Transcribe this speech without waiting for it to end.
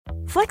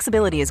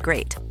Flexibility is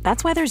great.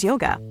 That's why there's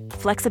yoga.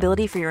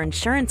 Flexibility for your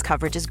insurance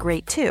coverage is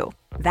great too.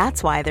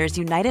 That's why there's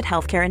United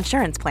Healthcare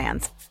Insurance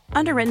Plans.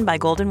 Underwritten by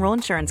Golden Rule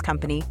Insurance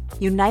Company,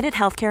 United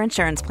Healthcare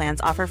Insurance Plans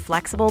offer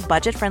flexible,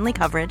 budget-friendly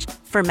coverage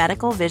for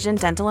medical, vision,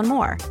 dental, and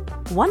more.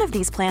 One of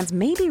these plans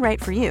may be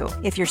right for you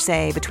if you're,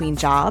 say, between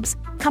jobs,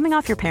 coming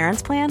off your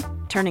parents' plan,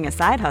 turning a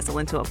side hustle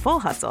into a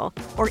full hustle,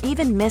 or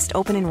even missed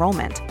open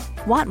enrollment.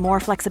 Want more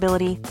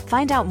flexibility?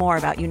 Find out more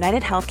about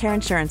United Healthcare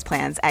Insurance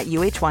Plans at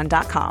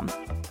uh1.com.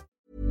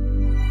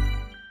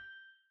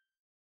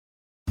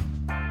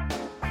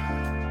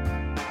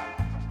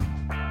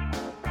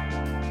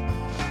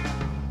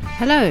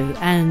 Hello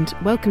and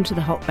welcome to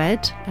The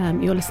Hotbed.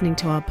 You're listening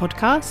to our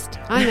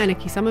podcast. I'm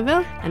Anarchy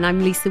Somerville. And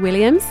I'm Lisa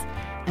Williams.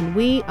 And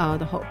we are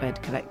The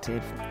Hotbed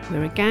Collective.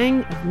 We're a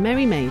gang of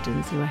merry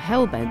maidens who are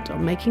hell-bent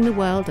on making the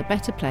world a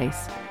better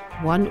place,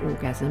 one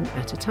orgasm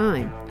at a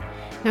time.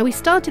 Now, we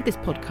started this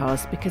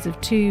podcast because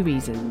of two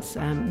reasons.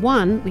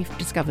 One, we've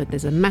discovered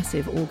there's a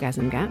massive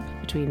orgasm gap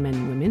between men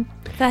and women.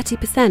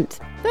 30%.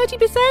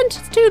 30%?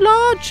 It's too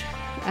large.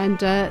 And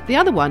the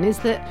other one is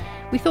that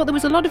we thought there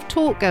was a lot of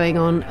talk going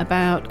on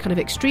about kind of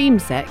extreme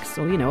sex,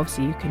 or,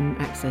 obviously you can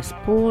access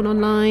porn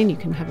online, you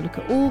can have a look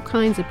at all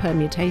kinds of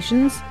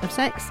permutations of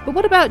sex. But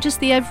what about just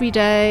the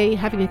everyday,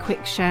 having a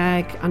quick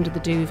shag under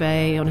the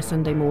duvet on a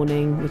Sunday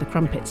morning with a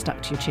crumpet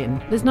stuck to your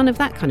chin? There's none of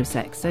that kind of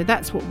sex. So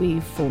that's what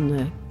we've formed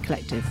the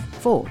collective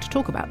for, to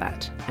talk about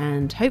that.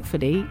 And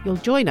hopefully you'll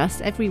join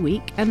us every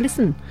week and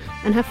listen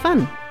and have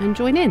fun and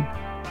join in.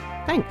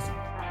 Thanks.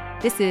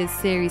 This is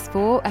Series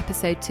 4,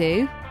 Episode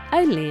 2.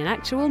 Only an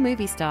actual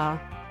movie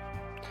star.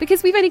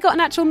 Because we've only got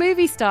an actual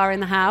movie star in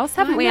the house,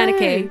 haven't we,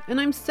 Anarchy?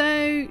 And I'm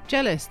so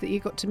jealous that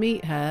you got to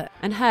meet her.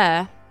 And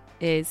her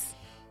is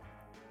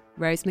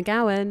Rose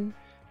McGowan.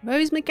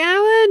 Rose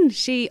McGowan!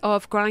 She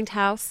of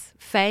Grindhouse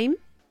fame,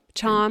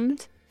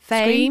 Charmed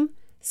fame,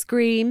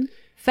 Scream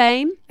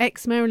fame.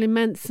 Ex-Marilyn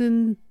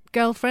Manson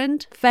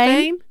girlfriend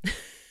Fame.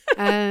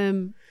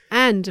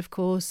 And, of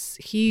course,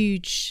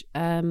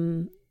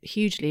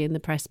 hugely in the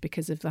press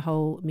because of the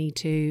whole Me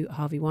Too,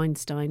 Harvey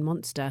Weinstein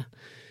monster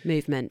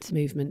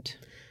movement.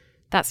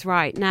 That's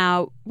right.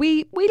 Now,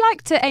 we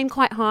like to aim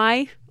quite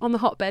high on the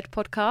Hotbed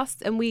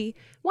podcast, and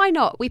why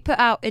not? We put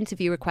out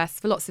interview requests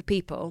for lots of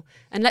people,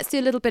 and let's do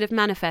a little bit of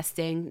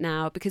manifesting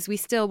now, because we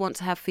still want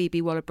to have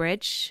Phoebe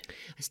Waller-Bridge.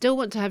 I still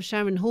want to have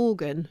Sharon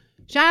Horgan.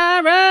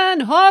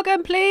 Sharon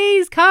Horgan,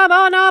 please come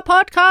on our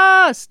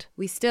podcast.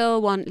 We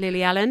still want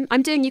Lily Allen.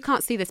 You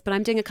can't see this, but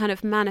I'm doing a kind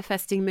of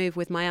manifesting move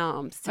with my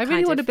arms. I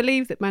really want to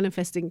believe that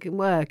manifesting can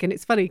work. And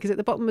it's funny because at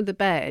the bottom of the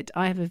bed,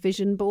 I have a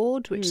vision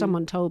board, which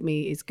someone told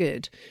me is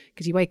good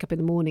because you wake up in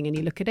the morning and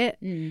you look at it.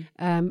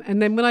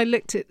 And then when I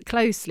looked at it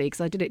closely,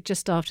 because I did it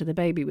just after the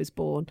baby was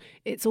born,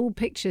 it's all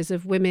pictures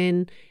of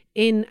women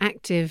in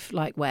active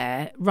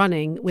wear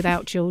running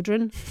without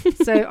children.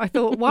 So I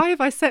thought, why have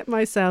I set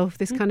myself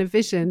this kind of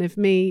vision of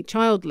me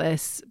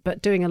childless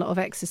but doing a lot of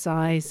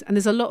exercise, and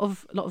there's a lot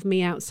of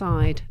me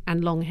outside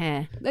and long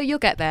hair. You'll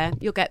get there.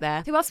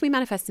 Who else are we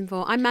manifesting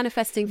for? I'm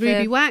manifesting for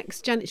Ruby Wax,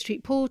 Janet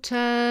Street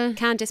Porter,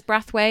 Candice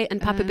Brathwaite and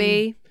Papa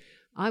B.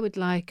 I would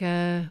like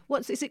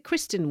is it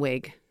Kristen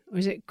Wiig, or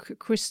is it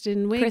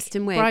Kristen Wiig?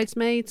 Kristen Wiig.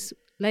 Bridesmaids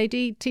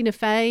lady, Tina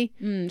Fey.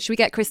 Should we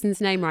get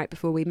Kristen's name right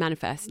before we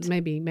manifest?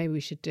 Maybe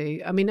we should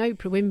do. I mean,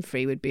 Oprah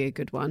Winfrey would be a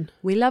good one.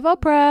 We love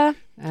Oprah.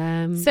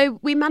 So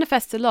we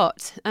manifest a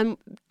lot.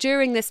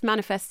 During this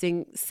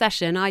manifesting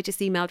session, I just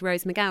emailed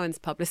Rose McGowan's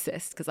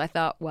publicist because I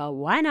thought, well,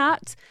 why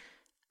not?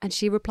 And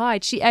she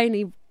replied. She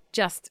only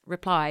just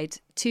replied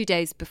 2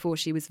 days before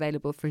she was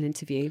available for an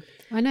interview.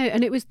 I know,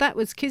 and that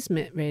was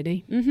kismet,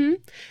 really. Mm-hmm.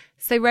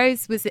 So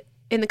Rose was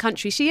in the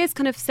country. She is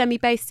kind of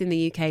semi-based in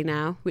the UK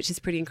now, which is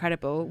pretty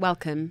incredible.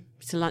 Welcome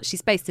to London.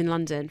 She's based in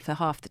London for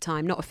half the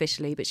time, not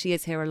officially, but she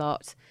is here a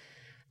lot.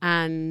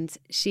 And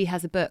she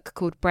has a book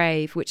called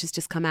Brave, which has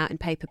just come out in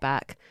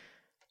paperback.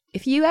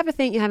 If you ever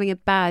think you're having a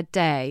bad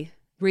day,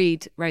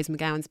 read Rose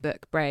McGowan's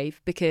book, Brave,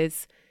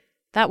 because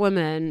that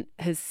woman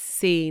has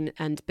seen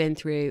and been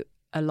through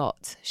a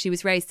lot. She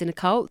was raised in a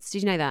cult.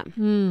 Did you know that?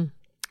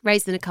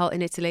 Raised in a cult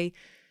in Italy.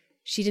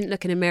 She didn't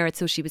look in a mirror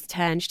till she was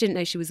 10. She didn't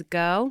know she was a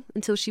girl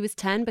until she was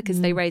 10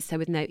 because they raised her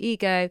with no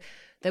ego.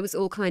 There was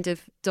all kind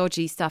of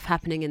dodgy stuff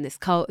happening in this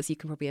cult, as you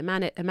can probably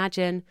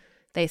imagine.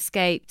 They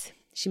escaped.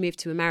 She moved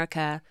to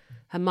America.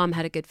 Her mum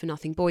had a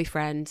good-for-nothing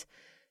boyfriend.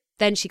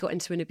 Then she got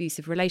into an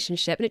abusive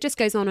relationship, and it just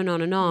goes on and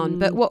on and on.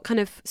 But what kind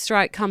of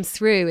strike comes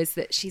through is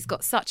that she's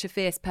got such a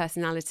fierce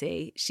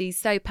personality. She's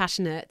so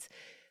passionate.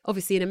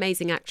 Obviously an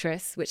amazing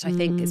actress, which I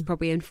think is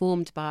probably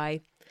informed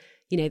by,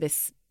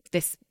 this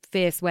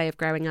fierce way of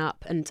growing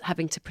up and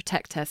having to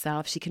protect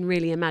herself. She can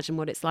really imagine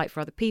what it's like for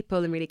other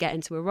people and really get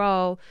into a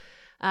role.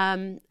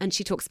 And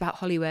she talks about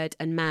Hollywood,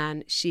 and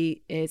man,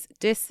 she is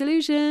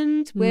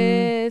disillusioned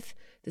with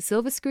the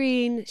silver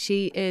screen.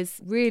 She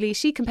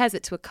compares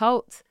it to a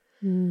cult,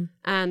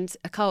 and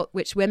a cult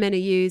which women are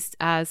used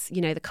as,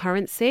 the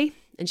currency.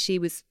 And she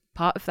was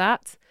part of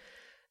that,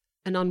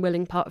 an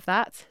unwilling part of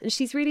that. And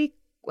she's really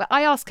well,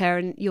 I ask her,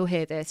 and you'll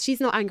hear this, she's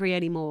not angry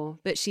anymore,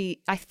 but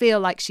I feel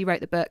like she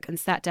wrote the book and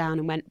sat down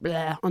and went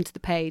blah onto the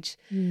page.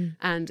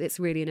 And it's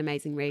really an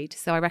amazing read.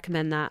 So I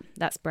recommend that.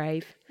 That's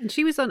brave. And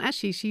she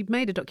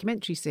made a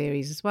documentary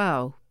series as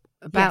well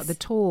about the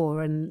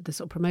tour and the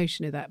sort of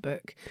promotion of that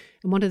book.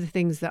 And one of the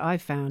things that I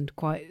found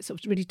quite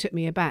sort of really took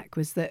me aback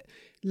was that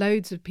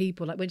loads of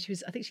people, like when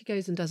I think she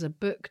goes and does a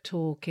book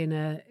talk in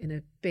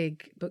a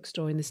big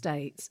bookstore in the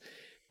States,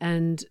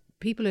 and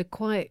people are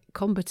quite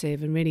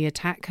combative and really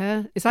attack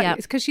her. It's like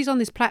it's because she's on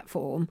this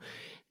platform.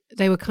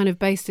 They were kind of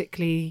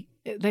basically,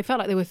 they felt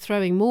like they were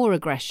throwing more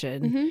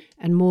aggression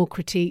and more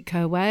critique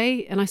her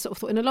way. And I sort of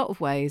thought, in a lot of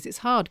ways, it's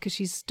hard because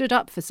she's stood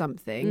up for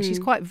something. She's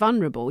quite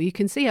vulnerable. You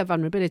can see her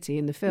vulnerability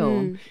in the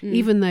film.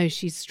 Even though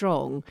she's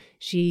strong,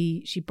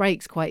 she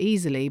breaks quite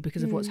easily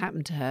because of what's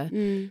happened to her.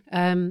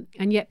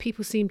 And yet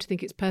people seem to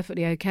think it's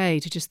perfectly okay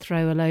to just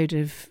throw a load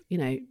of,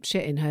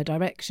 shit in her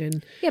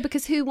direction. Yeah,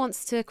 because who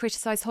wants to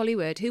criticise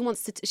Hollywood? Who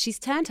wants to... She's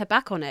turned her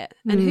back on it.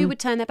 And who would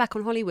turn their back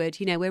on Hollywood?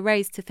 We're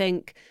raised to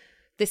think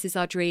this is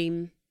our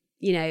dream.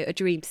 A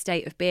dream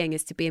state of being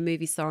is to be a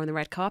movie star on the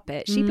red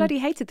carpet. She bloody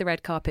hated the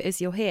red carpet, as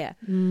you'll hear.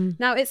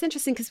 Now, it's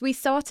interesting because we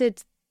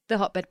started the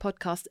Hotbed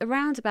podcast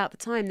around about the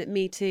time that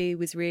Me Too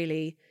was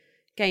really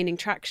gaining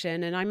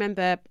traction. And I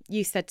remember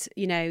you said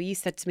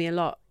to me a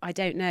lot, I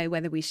don't know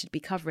whether we should be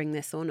covering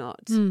this or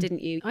not,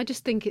 didn't you? I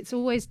just think it's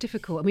always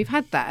difficult. And we've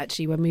had that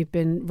actually when we've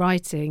been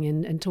writing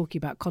and talking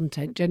about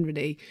content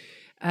generally.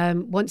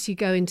 Once you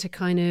go into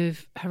kind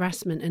of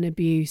harassment and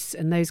abuse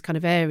and those kind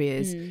of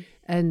areas,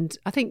 and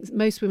I think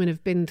most women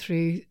have been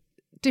through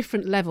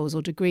different levels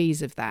or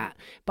degrees of that,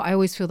 but I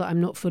always feel that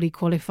I'm not fully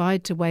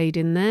qualified to wade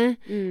in there.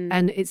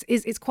 And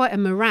it's quite a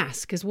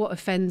morass, because what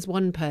offends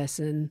one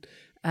person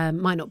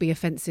might not be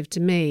offensive to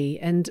me.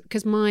 And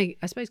because my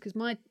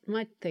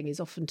thing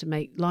is often to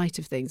make light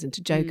of things and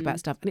to joke about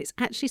stuff, and it's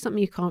actually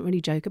something you can't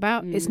really joke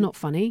about. It's not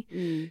funny.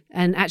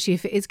 And actually,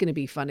 if it is going to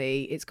be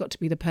funny, it's got to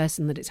be the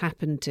person that it's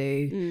happened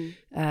to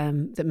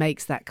that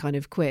makes that kind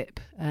of quip.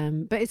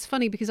 But it's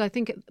funny because I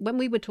think when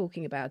we were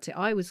talking about it,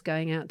 I was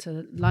going out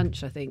to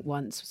lunch, I think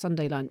once,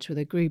 Sunday lunch, with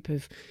a group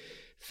of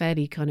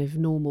fairly kind of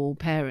normal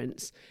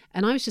parents,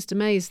 and I was just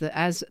amazed that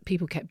as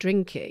people kept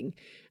drinking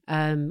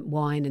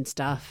wine and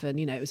stuff, and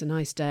it was a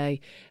nice day,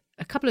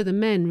 a couple of the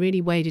men really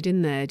waded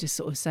in there, just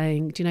sort of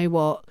saying, do you know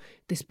what,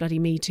 this bloody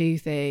Me Too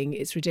thing,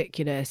 it's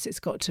ridiculous,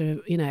 it's got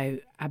to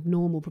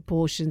abnormal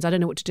proportions. I don't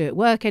know what to do at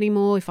work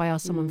anymore. If I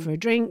ask someone for a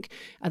drink,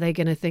 are they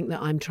going to think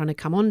that I'm trying to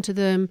come on to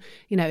them?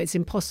 It's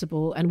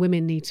impossible, and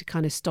women need to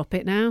kind of stop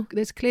it now.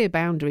 There's clear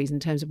boundaries in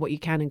terms of what you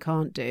can and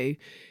can't do.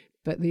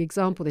 But the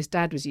example this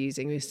dad was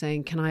using was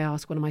saying, can I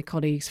ask one of my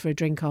colleagues for a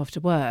drink after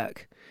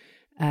work?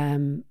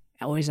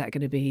 Or is that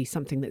going to be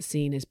something that's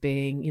seen as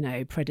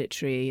being,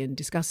 predatory and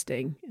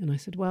disgusting? And I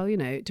said, well,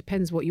 it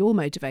depends what your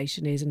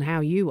motivation is and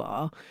how you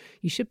are.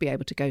 You should be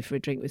able to go for a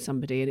drink with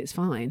somebody and it's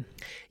fine.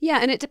 Yeah,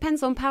 and it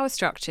depends on power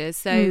structures.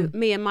 So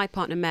me and my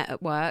partner met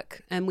at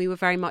work, and we were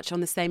very much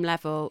on the same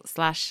level /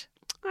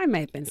 I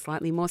may have been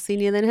slightly more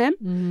senior than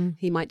him.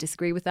 He might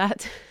disagree with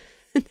that.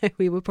 No,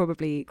 we were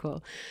probably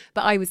equal.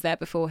 But I was there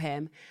before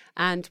him,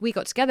 and we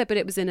got together, but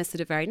it was in a sort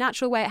of very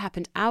natural way. It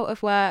happened out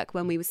of work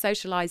when we were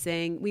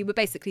socialising. We were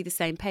basically the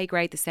same pay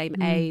grade, the same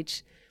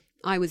age.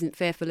 I wasn't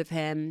fearful of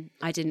him.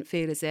 I didn't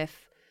feel as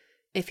if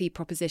he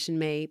propositioned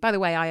me. By the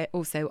way, I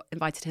also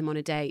invited him on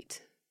a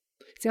date.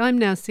 See, I'm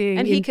now seeing...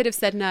 And he could have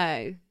said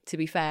no, to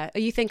be fair.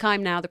 You think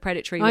I'm now the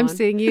predatory one? I'm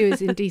seeing you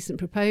as Indecent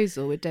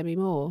Proposal with Demi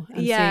Moore and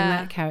seeing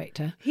that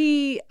character.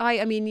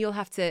 I mean, you'll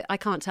have to... I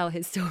can't tell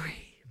his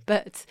story.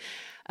 But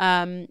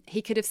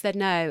he could have said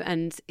no,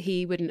 and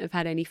he wouldn't have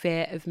had any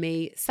fear of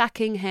me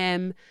sacking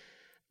him,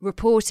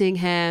 reporting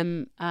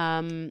him,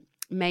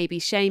 maybe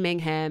shaming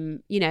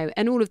him,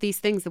 and all of these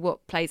things are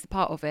what plays a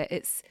part of it.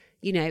 It's,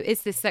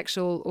 is this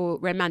sexual or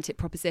romantic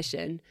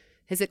proposition?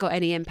 Has it got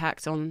any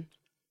impact on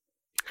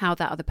how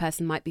that other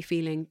person might be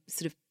feeling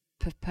sort of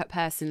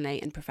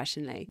personally and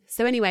professionally?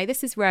 So anyway,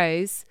 this is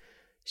Rose.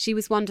 She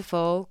was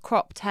wonderful,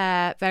 cropped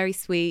hair, very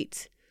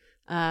sweet.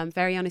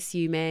 Very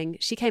unassuming.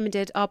 She came and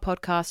did our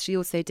podcast. She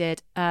also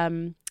did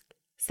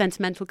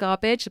Sentimental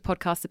Garbage, a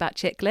podcast about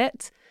chick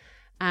lit.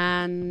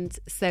 And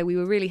so we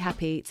were really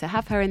happy to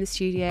have her in the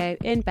studio,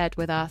 in bed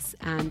with us.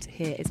 And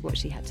here is what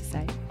she had to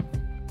say.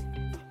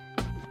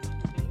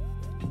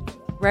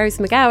 Rose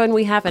McGowan,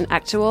 we have an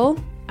actual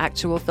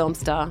film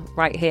star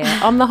right here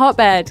on the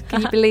hotbed.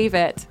 Can you believe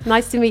it?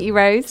 Nice to meet you,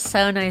 Rose.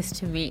 So nice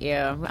to meet you.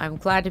 I'm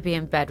glad to be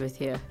in bed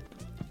with you.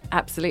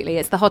 Absolutely.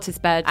 It's the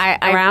hottest bed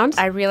around.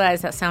 I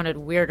realized that sounded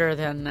weirder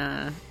than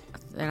I'd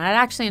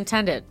actually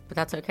intended, but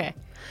that's okay.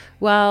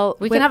 Well,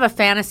 we can have a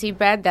fantasy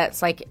bed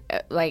that's like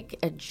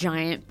a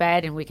giant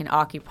bed, and we can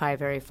occupy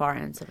very far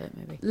ends of it,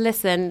 maybe.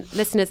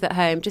 Listeners at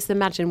home, just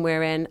imagine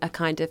we're in a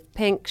kind of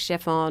pink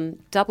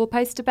chiffon double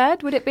poster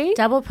bed, would it be?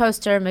 Double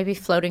poster, maybe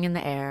floating in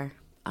the air.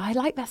 I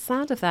like the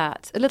sound of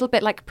that. A little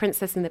bit like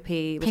Princess and the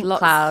Pea with Pink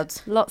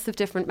clouds. Lots of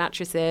different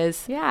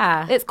mattresses.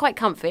 Yeah. It's quite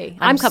comfy.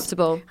 I'm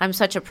comfortable. I'm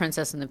such a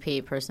Princess and the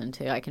Pea person,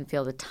 too. I can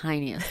feel the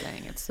tiniest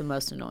thing. It's the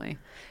most annoying.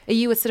 Are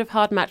you a sort of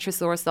hard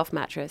mattress or a soft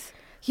mattress?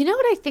 You know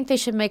what I think they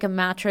should make a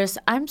mattress?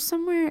 I'm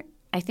somewhere,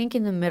 I think,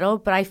 in the middle,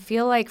 but I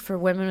feel like for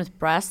women with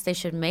breasts, they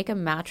should make a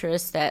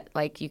mattress that,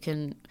 like, you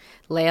can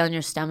lay on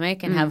your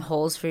stomach and have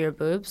holes for your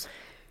boobs.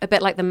 A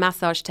bit like the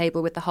massage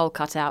table with the hole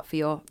cut out for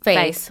your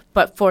face.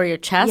 But for your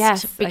chest.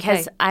 Yes,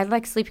 because okay. I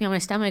like sleeping on my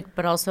stomach,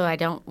 but also I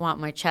don't want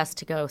my chest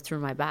to go through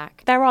my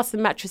back. There are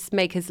some mattress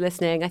makers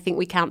listening. I think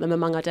we count them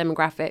among our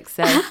demographics.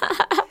 So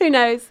who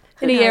knows?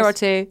 In a year or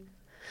two.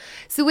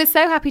 So we're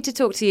so happy to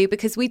talk to you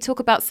because we talk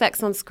about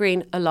sex on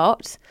screen a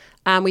lot.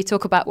 And we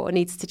talk about what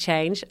needs to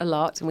change a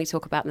lot. And we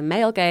talk about the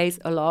male gaze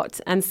a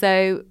lot. And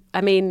so,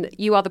 I mean,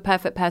 you are the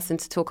perfect person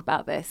to talk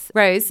about this.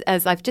 Rose,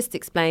 as I've just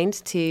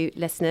explained to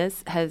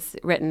listeners, has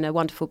written a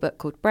wonderful book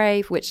called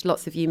Brave, which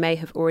lots of you may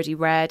have already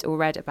read or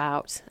read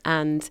about.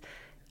 And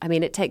I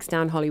mean, it takes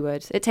down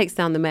Hollywood. It takes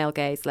down the male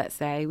gaze, let's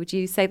say. Would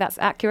you say that's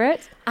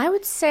accurate? I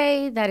would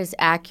say that is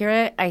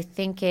accurate. I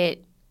think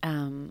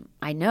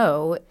I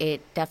know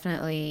it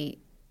definitely...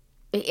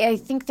 I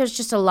think there's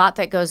just a lot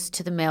that goes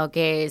to the male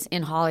gaze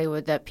in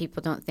Hollywood that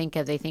people don't think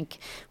of. They think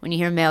when you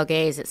hear male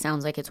gaze, it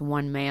sounds like it's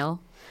one male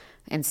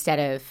instead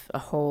of a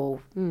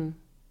whole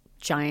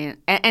giant.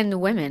 And the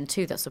women,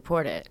 too, that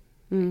support it.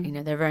 You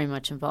know, they're very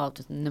much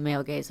involved in the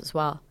male gaze as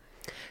well.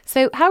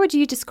 So how would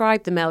you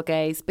describe the male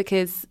gaze?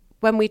 Because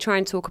when we try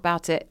and talk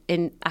about it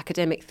in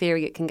academic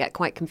theory, it can get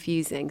quite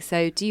confusing.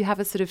 So do you have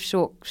a sort of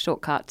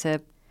shortcut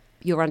to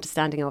your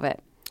understanding of it?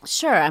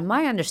 Sure. And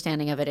my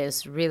understanding of it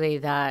is really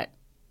that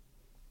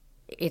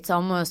it's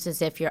almost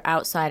as if you're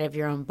outside of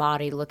your own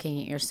body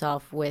looking at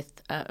yourself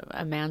with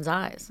a man's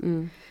eyes,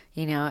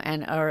 you know,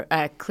 or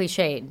a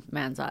cliched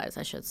man's eyes,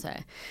 I should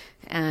say.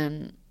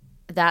 And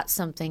that's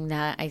something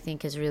that I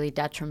think is really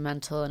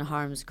detrimental and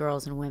harms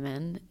girls and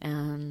women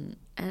and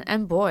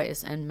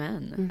boys and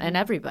men and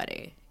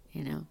everybody,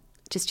 you know.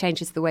 Just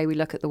changes the way we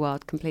look at the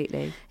world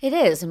completely. It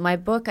is. In my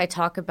book, I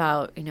talk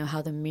about, you know,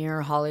 how the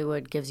mirror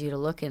Hollywood gives you to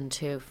look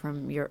into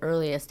from your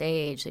earliest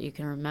age that you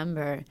can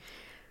remember.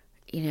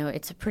 You know,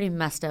 it's a pretty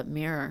messed up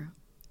mirror.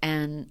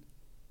 And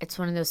it's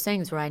one of those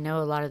things where I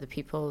know a lot of the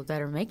people that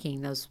are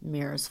making those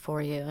mirrors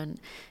for you. And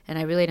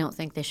I really don't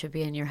think they should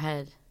be in your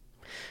head.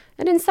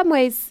 And in some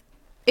ways,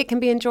 it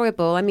can be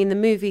enjoyable. I mean, the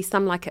movie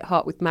Some Like It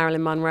Hot with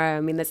Marilyn Monroe, I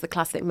mean, there's the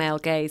classic male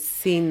gaze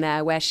scene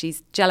there where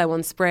she's jello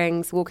on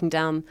springs, walking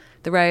down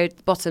the road,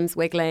 the bottom's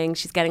wiggling,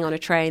 she's getting on a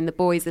train, the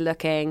boys are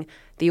looking,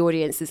 the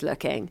audience is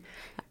looking.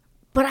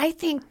 But I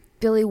think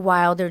Billy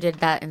Wilder did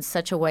that in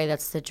such a way.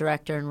 That's the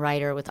director and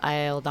writer with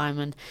I.L.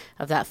 Diamond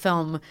of that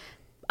film.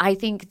 I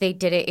think they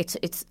did it.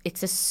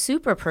 It's a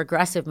super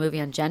progressive movie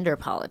on gender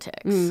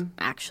politics,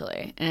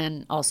 actually,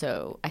 and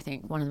also I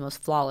think one of the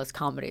most flawless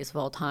comedies of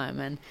all time.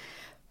 And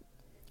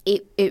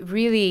it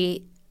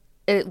really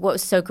what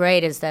was so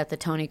great is that the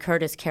Tony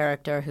Curtis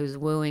character who's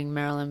wooing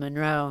Marilyn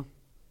Monroe.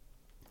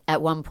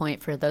 At one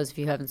point, for those of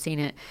you who haven't seen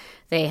it,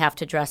 they have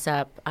to dress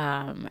up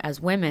as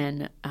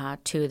women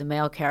to the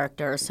male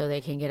character so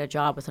they can get a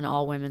job with an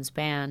all-women's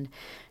band.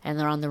 And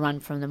they're on the run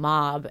from the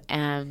mob.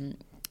 And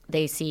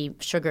they see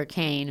Sugar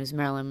Cane, who's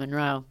Marilyn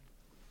Monroe.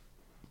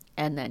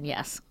 And then,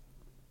 yes,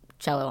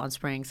 Jello on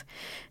Springs.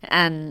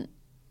 And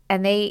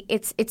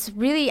it's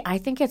really, I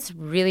think it's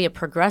really a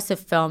progressive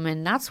film.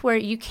 And that's where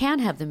you can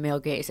have the male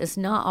gaze. It's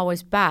not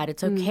always bad.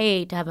 It's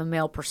okay to have a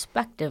male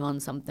perspective on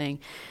something.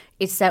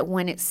 It's that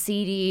when it's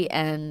seedy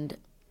and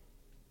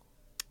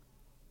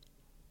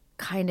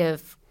kind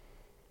of,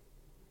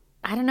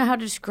 I don't know how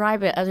to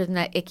describe it other than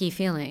that icky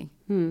feeling.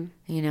 You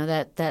know,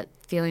 that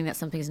feeling that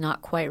something's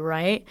not quite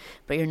right,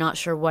 but you're not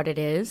sure what it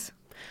is.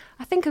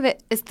 I think of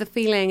it as the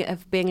feeling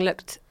of being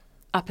looked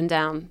up and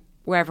down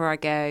wherever I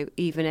go,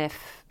 even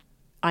if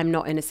I'm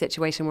not in a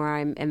situation where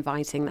I'm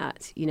inviting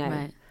that, you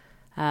know,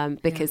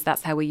 right. Because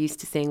that's how we're used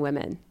to seeing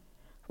women.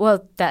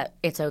 Well, that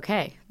it's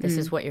okay. This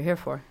is what you're here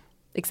for.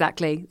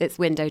 Exactly. It's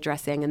window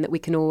dressing, and that we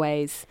can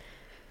always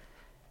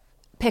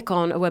pick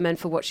on a woman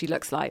for what she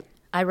looks like.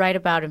 I write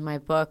about in my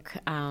book,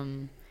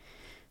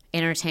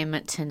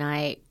 Entertainment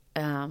Tonight,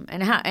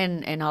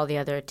 and all the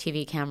other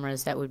TV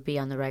cameras that would be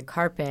on the red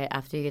carpet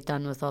after you get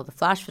done with all the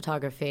flash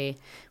photography,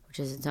 which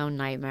is its own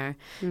nightmare.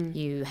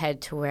 You head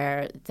to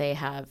where they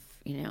have,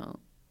 you know,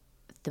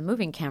 the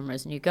moving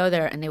cameras, and you go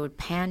there, and they would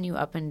pan you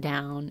up and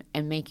down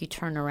and make you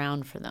turn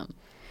around for them.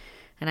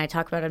 And I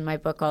talk about in my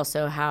book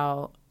also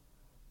how,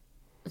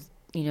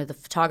 you know, the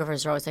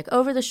photographers are always like,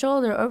 over the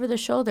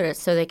shoulder,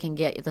 so they can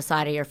get the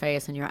side of your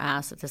face and your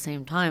ass at the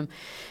same time.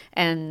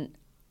 And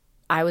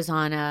I was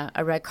on a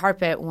red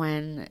carpet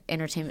when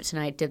Entertainment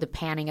Tonight did the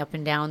panning up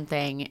and down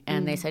thing,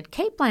 and they said,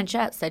 Cate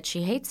Blanchett said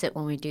she hates it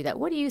when we do that.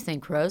 What do you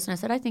think, Rose? And I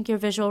said, I think you're a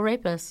visual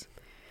rapist.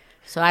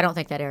 So I don't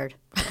think that aired.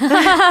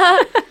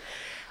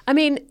 I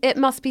mean, it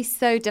must be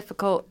so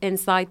difficult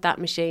inside that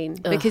machine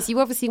because you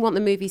obviously want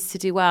the movies to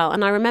do well.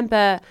 And I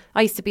remember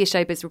I used to be a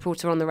showbiz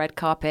reporter on the red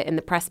carpet in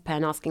the press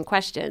pen asking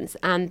questions,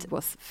 and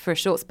was for a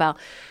short spell.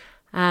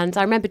 And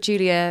I remember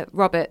Julia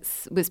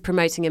Roberts was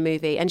promoting a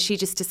movie and she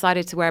just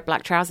decided to wear a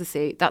black trouser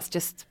suit. That's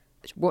just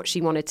what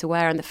she wanted to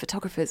wear. And the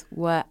photographers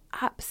were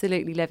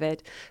absolutely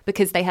livid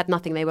because they had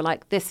nothing. They were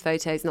like, this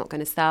photo's not going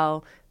to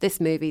sell. This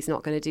movie's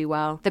not going to do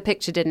well. The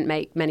picture didn't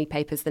make many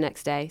papers the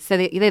next day. So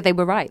they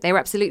were right. They were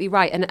absolutely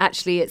right. And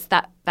actually, it's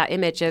that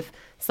image of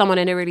someone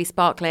in a really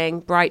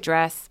sparkling, bright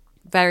dress,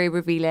 very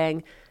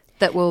revealing,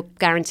 that will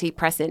guarantee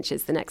press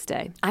inches the next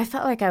day. I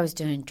felt like I was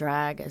doing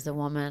drag as a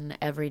woman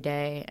every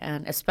day,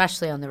 and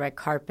especially on the red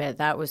carpet.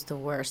 That was the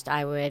worst.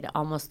 I would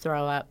almost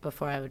throw up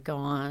before I would go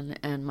on,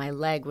 and my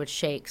leg would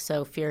shake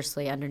so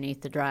fiercely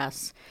underneath the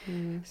dress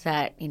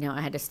that,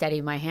 I had to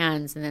steady my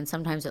hands, and then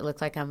sometimes it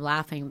looked like I'm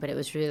laughing, but it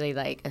was really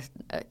like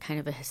a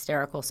kind of a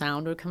hysterical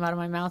sound would come out of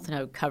my mouth, and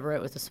I would cover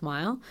it with a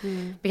smile.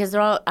 Because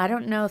I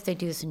don't know if they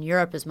do this in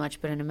Europe as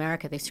much, but in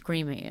America they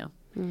scream at you.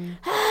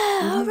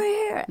 Over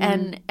here.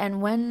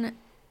 And when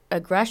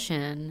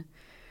aggression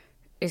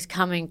is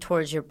coming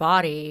towards your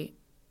body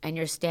and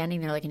you're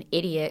standing there like an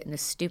idiot in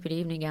this stupid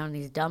evening gown and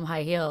these dumb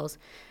high heels,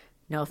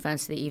 no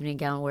offense to the evening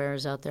gown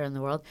wearers out there in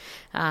the world,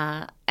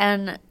 but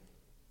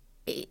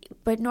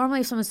normally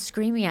if someone's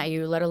screaming at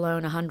you, let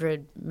alone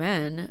 100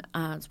 men,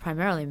 it's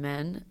primarily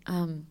men,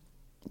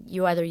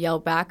 you either yell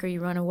back or you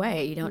run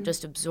away. You don't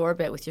just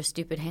absorb it with your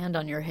stupid hand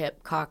on your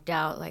hip, cocked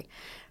out, like,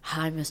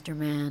 hi, Mr.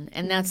 Man.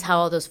 And that's how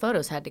all those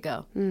photos had to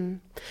go.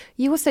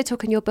 You also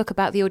talk in your book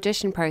about the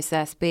audition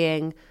process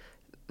being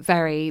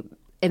very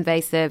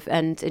invasive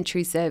and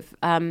intrusive.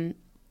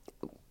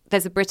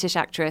 There's a British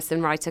actress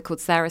and writer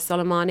called Sarah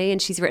Soleimani,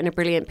 and she's written a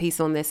brilliant piece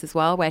on this as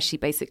well, where she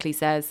basically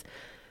says,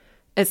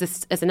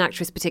 as an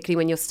actress, particularly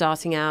when you're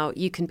starting out,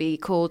 you can be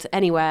called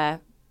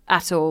anywhere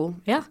at all.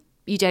 Yeah.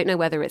 You don't know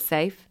whether it's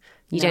safe.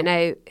 You don't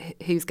know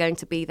who's going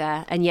to be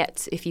there. And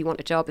yet, if you want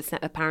a job,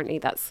 apparently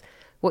that's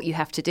what you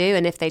have to do.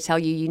 And if they tell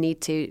you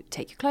need to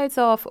take your clothes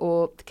off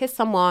or kiss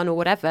someone or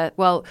whatever,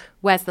 well,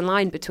 where's the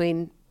line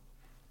between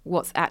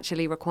what's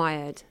actually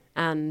required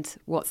and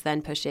what's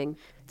then pushing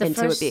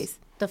into abuse?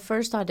 The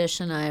first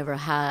audition I ever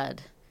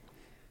had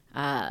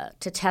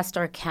to test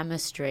our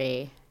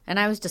chemistry, and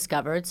I was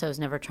discovered, so I was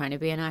never trying to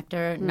be an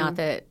actor. Not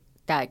that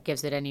that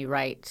gives it any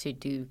right to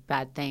do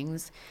bad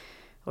things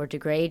or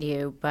degrade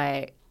you,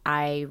 but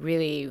I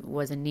really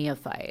was a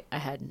neophyte. I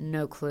had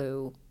no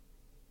clue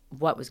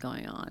what was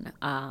going on.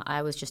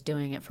 I was just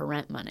doing it for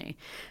rent money.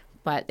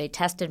 But they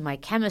tested my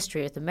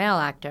chemistry with the male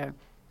actor,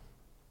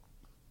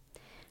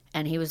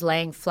 and he was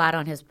laying flat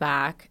on his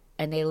back,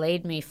 and they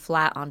laid me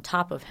flat on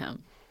top of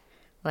him,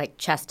 like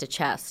chest to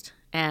chest.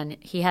 And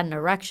he had an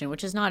erection,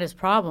 which is not his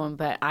problem,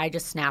 but I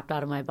just snapped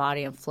out of my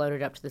body and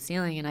floated up to the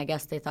ceiling, and I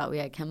guess they thought we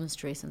had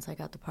chemistry since I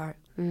got the part.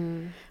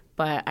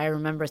 But I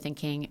remember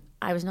thinking,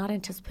 I was not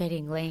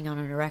anticipating laying on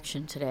an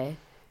erection today.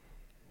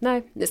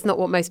 No, it's not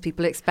what most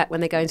people expect when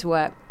they go into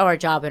work. Or a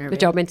job interview. A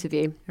job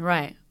interview.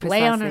 Right.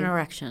 Precisely. Lay on an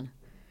erection.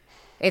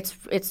 And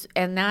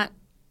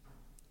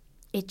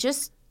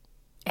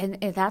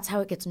that's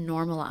how it gets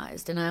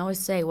normalized. And I always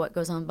say what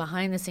goes on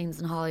behind the scenes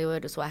in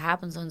Hollywood is what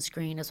happens on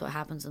screen is what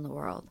happens in the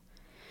world.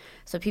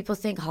 So people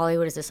think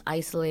Hollywood is this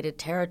isolated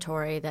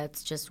territory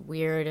that's just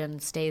weird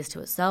and stays to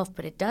itself,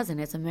 but it doesn't.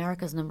 It's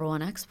America's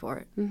 #1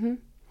 export.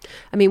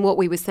 I mean, what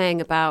we were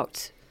saying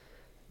about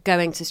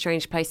going to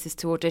strange places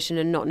to audition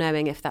and not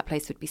knowing if that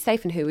place would be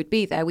safe and who would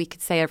be there, we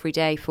could say every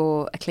day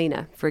for a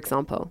cleaner, for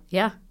example.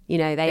 Yeah.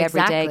 They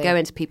every day go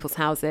into people's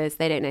houses.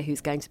 They don't know who's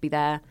going to be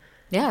there.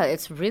 Yeah,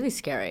 it's really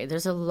scary.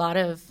 There's a lot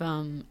of,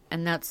 and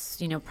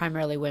that's,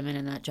 primarily women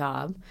in that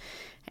job.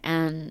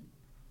 And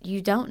you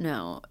don't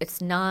know.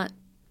 It's not,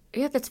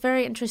 that's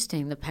very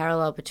interesting, the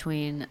parallel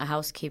between a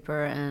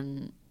housekeeper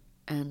and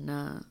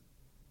an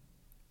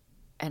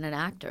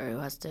actor who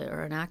has to,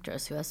 or an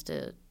actress who has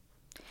to.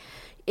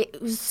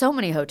 It was so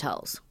many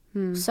hotels,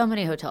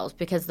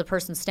 because the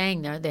person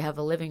staying there, they have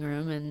a living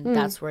room, and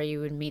that's where you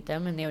would meet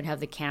them, and they would have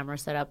the camera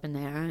set up in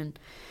there, and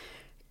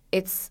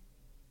it's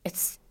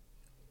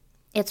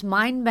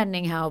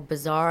mind-bending how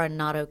bizarre and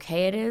not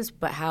okay it is,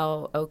 but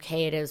how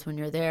okay it is when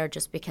you're there,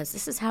 just because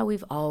this is how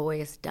we've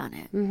always done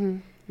it,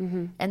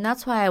 and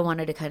that's why I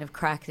wanted to kind of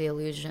crack the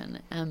illusion.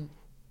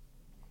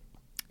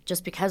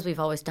 Just because we've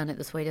always done it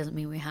this way doesn't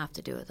mean we have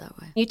to do it that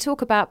way. You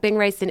talk about being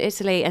raised in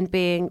Italy and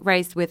being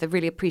raised with a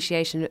really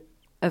appreciation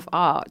of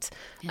art.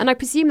 Yeah. And I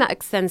presume that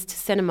extends to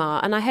cinema.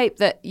 And I hope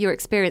that your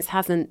experience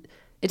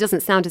it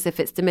doesn't sound as if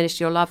it's diminished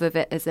your love of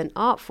it as an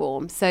art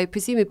form. So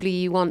presumably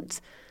you want...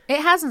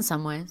 It has in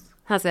some ways.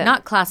 Has it?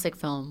 Not classic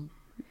film,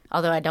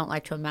 although I don't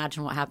like to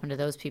imagine what happened to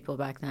those people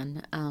back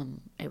then.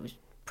 It was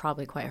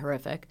probably quite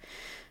horrific.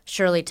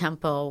 Shirley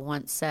Temple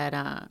once said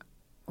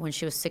when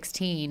she was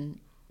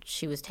 16...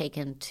 she was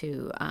taken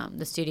to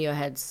the studio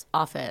head's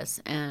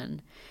office,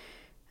 and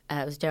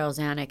it was Daryl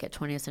Zanuck at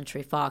 20th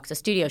Century Fox, a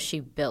studio she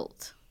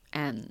built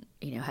and,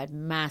 had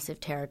massive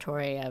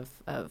territory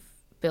of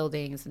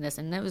buildings and this,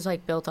 and it was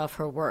like built off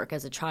her work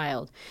as a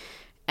child.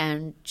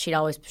 And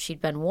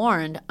she'd been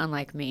warned,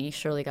 unlike me,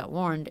 Shirley got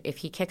warned, if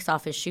he kicks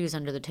off his shoes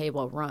under the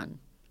table, run.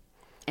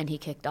 And he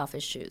kicked off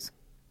his shoes.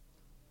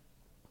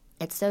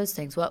 It's those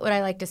things. What would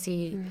I like to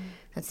see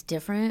that's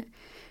different?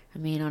 I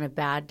mean, on a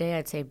bad day,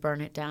 I'd say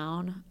burn it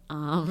down.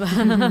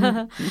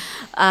 I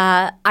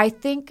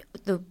think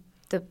the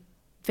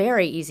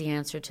very easy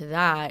answer to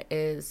that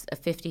is a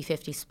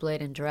 50-50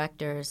 split in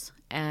directors.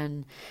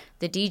 And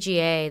the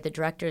DGA, the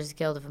Directors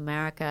Guild of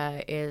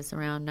America, is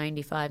around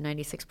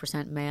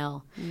 95-96%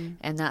 male.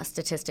 And that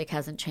statistic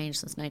hasn't changed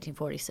since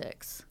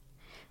 1946.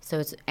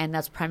 And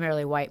that's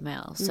primarily white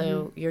male.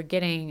 So you're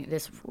getting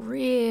this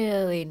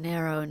really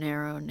narrow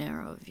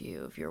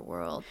view of your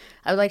world.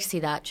 I would like to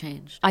see that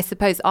change. I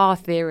suppose our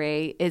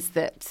theory is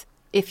that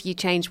if you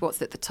change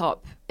what's at the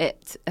top,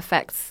 it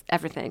affects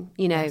everything,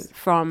 Yes.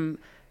 from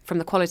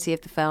the quality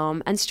of the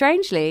film. And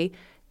strangely,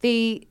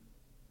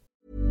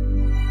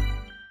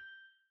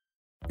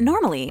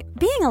 Normally,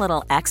 being a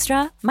little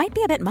extra might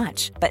be a bit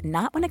much, but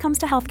not when it comes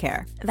to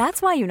healthcare.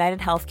 That's why United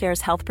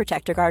Healthcare's Health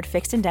Protector Guard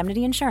fixed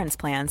indemnity insurance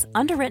plans,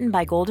 underwritten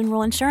by Golden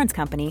Rule Insurance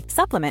Company,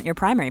 supplement your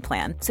primary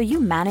plan so you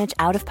manage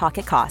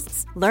out-of-pocket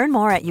costs. Learn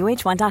more at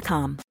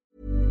uh1.com.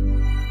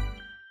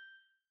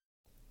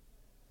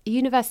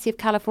 University of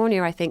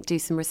California, I think, do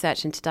some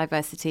research into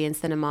diversity in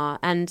cinema,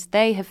 and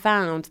they have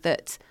found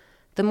that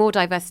the more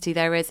diversity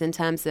there is in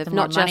terms of The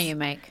not more money just you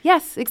make.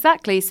 Yes,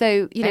 exactly.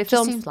 So It just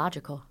films seems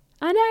logical.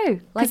 I know.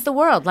 Like the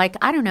world. Like,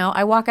 I don't know.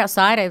 I walk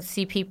outside, I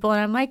see people,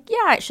 and I'm like,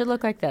 yeah, it should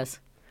look like this.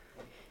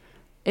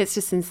 It's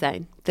just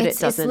insane that it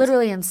doesn't. It's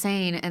literally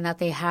insane, and that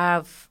they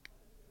have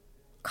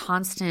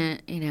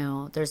constant,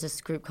 there's this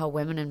group called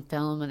Women in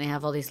Film, and they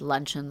have all these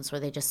luncheons where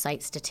they just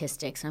cite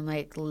statistics. And I'm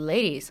like,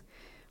 ladies,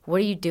 what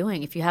are you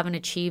doing? If you haven't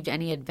achieved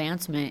any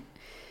advancement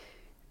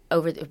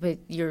but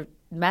your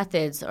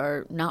methods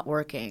are not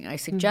working, I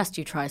suggest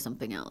you try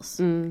something else.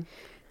 And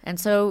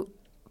so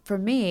for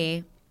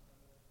me,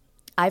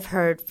 I've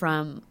heard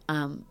from,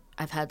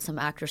 I've had some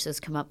actresses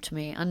come up to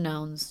me,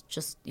 unknowns,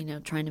 just,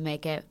 trying to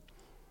make it.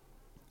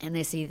 And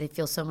they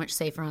feel so much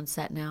safer on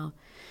set now.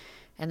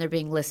 And they're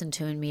being listened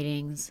to in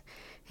meetings.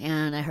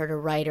 And I heard a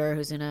writer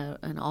who's in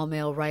an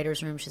all-male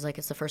writer's room. She's like,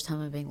 it's the first time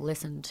I'm being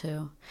listened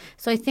to.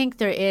 So I think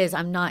there is.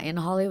 I'm not in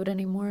Hollywood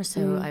anymore,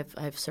 so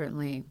I've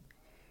certainly,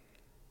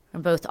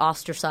 I'm both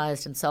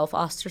ostracized and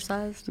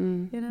self-ostracized,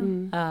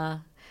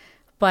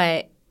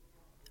 But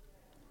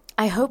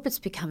I hope it's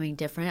becoming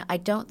different. I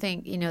don't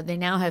think, they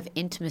now have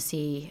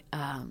intimacy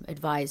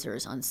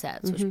advisors on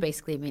sets, which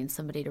basically means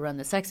somebody to run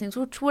the sex scenes,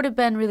 which would have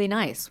been really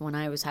nice when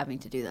I was having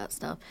to do that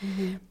stuff.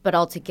 But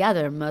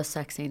altogether, most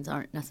sex scenes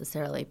aren't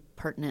necessarily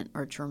pertinent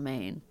or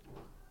germane.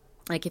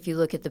 Like if you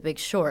look at The Big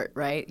Short,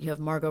 right? You have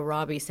Margot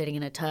Robbie sitting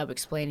in a tub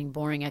explaining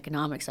boring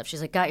economic stuff.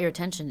 She's like, got your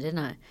attention, didn't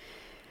I?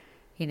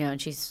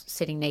 And she's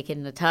sitting naked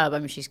in the tub. I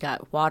mean, she's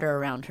got water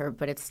around her,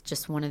 but it's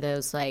just one of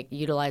those, like,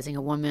 utilizing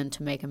a woman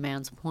to make a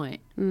man's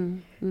point.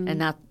 And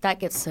that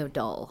gets so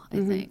dull, I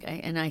think.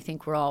 And I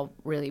think we're all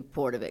really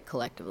bored of it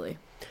collectively.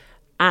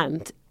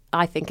 And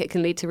I think it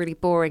can lead to really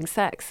boring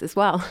sex as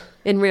well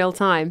in real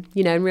time,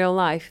 in real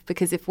life.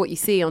 Because if what you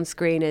see on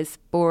screen is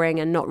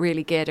boring and not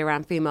really geared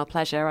around female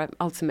pleasure,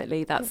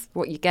 ultimately that's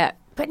what you get.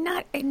 But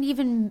not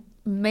even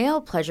male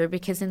pleasure,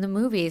 because in the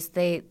movies,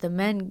 the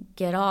men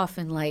get off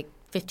in, like,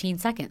 15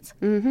 seconds.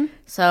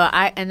 So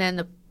and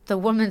then the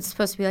woman's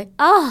supposed to be like,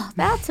 oh,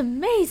 that's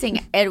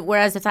amazing. And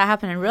whereas if that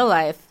happened in real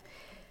life,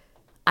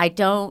 I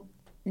don't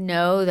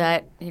know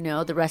that,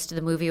 the rest of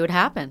the movie would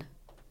happen,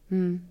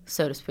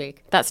 so to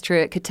speak. That's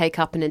true. It could take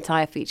up an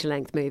entire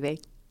feature-length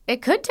movie.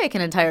 It could take an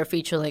entire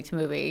feature-length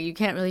movie. You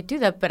can't really do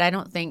that. But I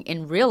don't think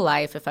in real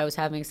life, if I was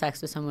having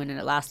sex with someone and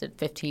it lasted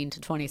 15 to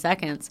 20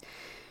 seconds,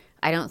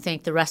 I don't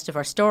think the rest of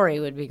our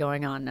story would be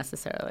going on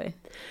necessarily.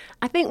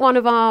 I think one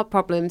of our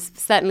problems,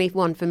 certainly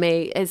one for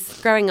me, is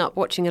growing up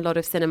watching a lot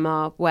of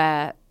cinema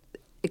where,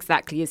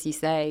 exactly as you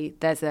say,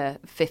 there's a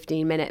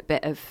 15-minute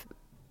bit of,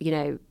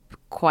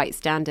 quite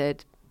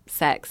standard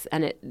sex,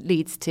 and it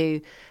leads to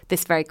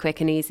this very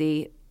quick and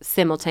easy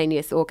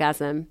simultaneous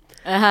orgasm.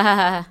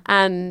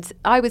 And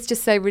I was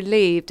just so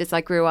relieved as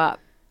I grew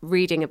up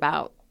reading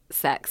about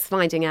sex,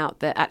 finding out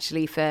that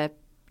actually for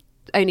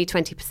only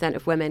 20%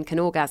 of women can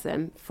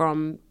orgasm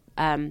from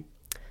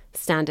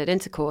standard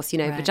intercourse,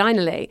 right.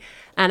 vaginally.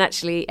 And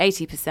actually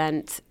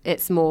 80%,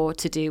 it's more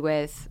to do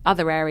with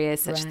other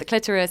areas such as the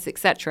clitoris,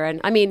 etc.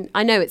 And I mean,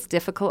 I know it's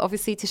difficult,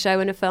 obviously, to show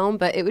in a film,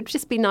 but it would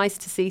just be nice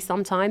to see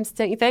sometimes,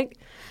 don't you think?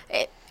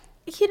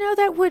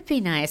 That would be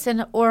nice.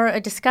 Or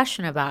a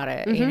discussion about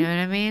it, you know what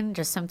I mean?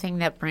 Just something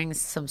that brings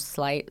some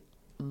slight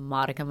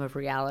modicum of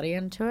reality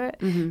into it.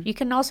 You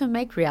can also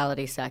make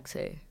reality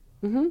sexy.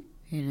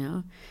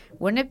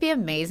 Wouldn't it be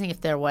amazing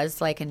if there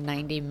was like a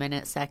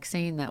 90-minute sex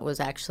scene that was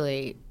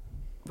actually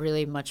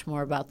really much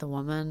more about the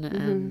woman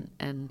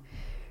and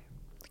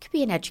it could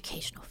be an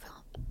educational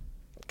film.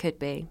 Could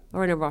be.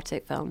 Or an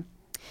erotic film.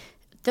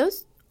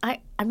 I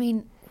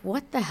mean,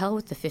 what the hell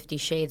with the 50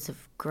 Shades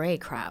of Grey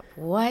crap?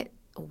 What?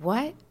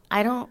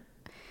 I don't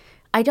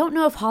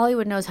know if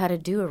Hollywood knows how to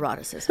do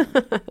eroticism.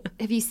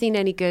 Have you seen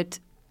any good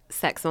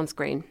sex on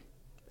screen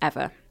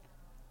ever?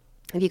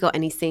 Have you got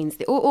any scenes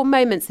or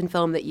moments in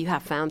film that you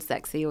have found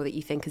sexy or that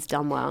you think is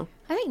done well?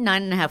 I think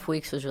 9.5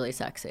 Weeks was really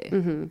sexy.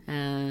 Mm-hmm.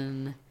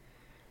 And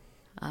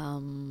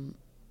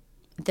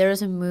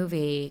there's a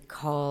movie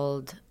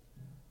called,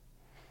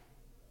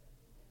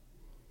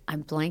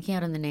 I'm blanking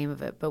out on the name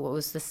of it, but what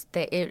was this?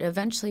 It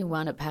eventually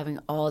wound up having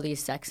all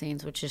these sex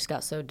scenes, which just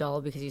got so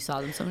dull because you saw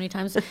them so many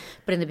times.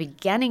 But in the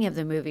beginning of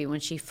the movie, when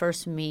she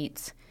first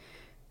meets,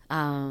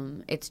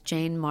 it's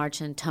Jane March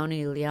and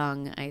Tony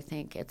Leung, I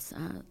think it's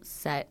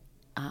set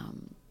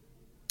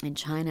in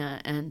China,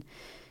 and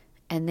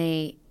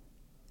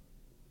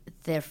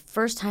their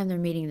first time they're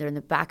meeting, they're in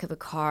the back of a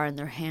car and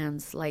their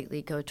hands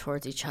lightly go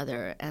towards each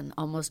other, and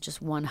almost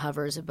just one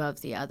hovers above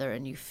the other,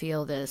 and you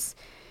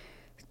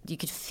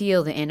could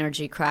feel the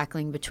energy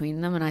crackling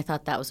between them, and I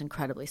thought that was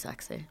incredibly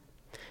sexy.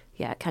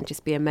 Yeah, it can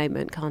just be a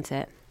moment, can't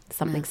it?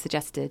 Something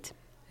suggested.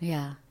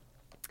 Yeah.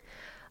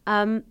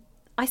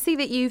 I see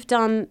that you've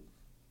done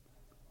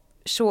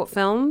short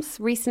films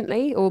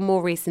recently, or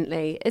more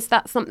recently. Is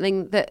that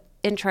something that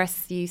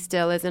interests you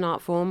still as an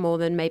art form more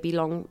than maybe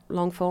long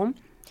form?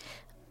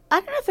 I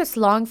don't know if it's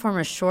long form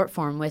or short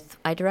form.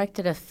 I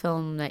directed a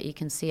film that you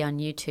can see on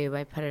YouTube.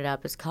 I put it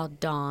up. It's called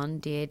Dawn,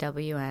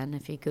 D-A-W-N.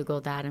 If you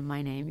Google that and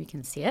my name, you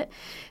can see it.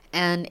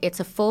 And it's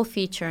a full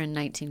feature in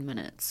 19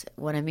 minutes.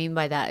 What I mean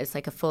by that is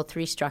like a full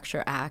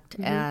 3-structure act.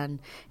 Mm-hmm. And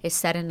it's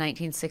set in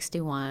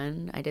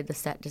 1961. I did the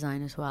set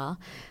design as well.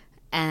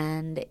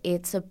 And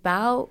it's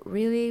about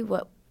really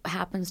what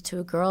happens to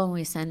a girl when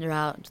we send her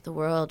out into the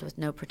world with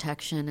no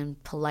protection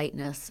and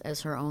politeness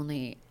as her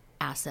only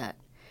asset.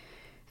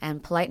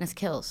 And politeness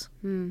kills.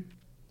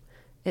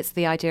 It's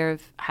the idea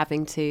of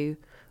having to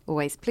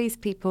always please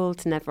people,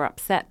 to never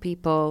upset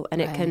people,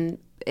 and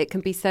it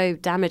can be so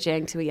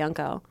damaging to a young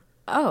girl.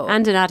 Oh,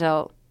 and an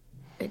adult.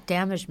 It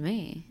damaged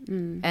me,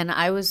 and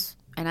I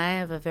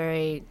have a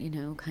very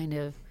kind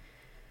of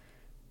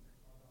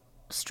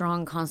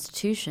strong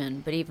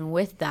constitution. But even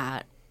with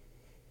that,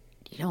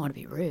 you don't want to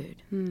be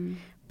rude.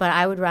 But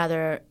I would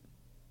rather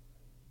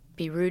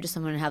be rude to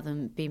someone and have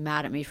them be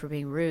mad at me for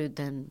being rude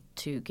than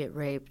to get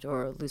raped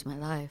or lose my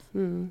life.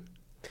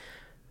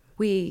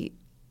 We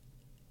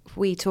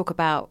talk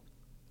about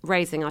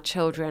raising our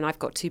children. I've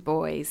got 2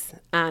 boys,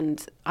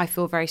 and I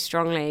feel very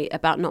strongly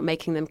about not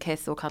making them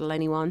kiss or cuddle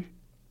anyone.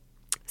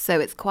 So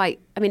it's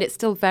it's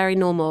still very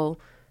normal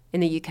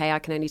in the UK. I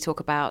can only talk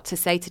about to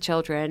say to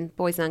children,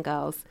 boys and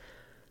girls,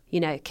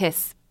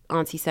 kiss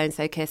auntie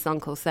so-and-so, kiss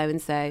uncle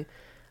so-and-so.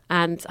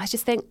 And I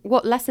just think,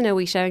 what lesson are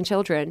we showing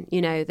children,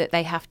 that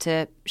they have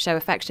to show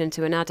affection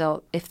to an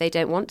adult if they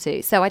don't want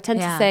to? So I tend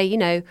to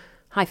say,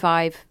 high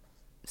five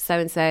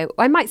so-and-so.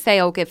 I might say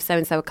I'll give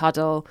so-and-so a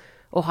cuddle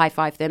or high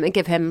five them and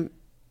give him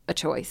a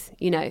choice,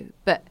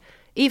 But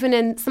even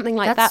in something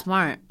like That's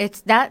smart.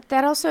 It's that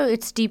also,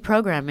 it's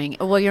deprogramming.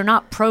 Well, you're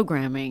not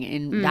programming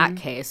in that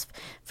case.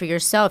 For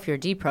yourself, you're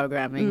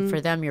deprogramming.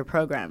 For them, you're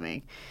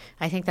programming.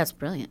 I think that's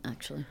brilliant,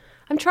 actually.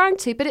 I'm trying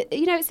to, but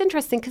it's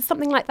interesting because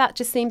something like that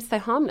just seems so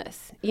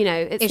harmless.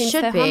 It seems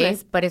should so be,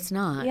 harmless. But it's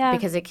not. Yeah.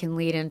 Because it can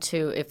lead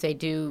into, if they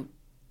do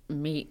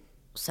meet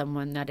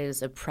someone that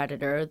is a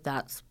predator,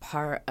 that's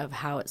part of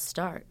how it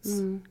starts.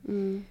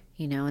 And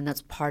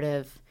that's part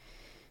of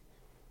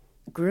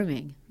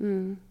grooming.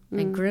 And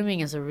grooming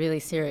is a really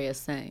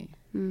serious thing.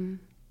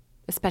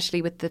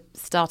 Especially with the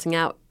starting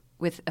out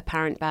with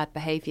apparent bad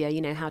behavior,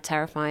 how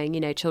terrifying,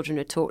 children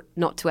are taught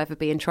not to ever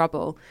be in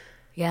trouble.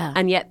 Yeah.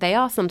 And yet they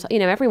are sometimes,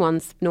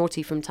 everyone's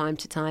naughty from time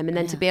to time. And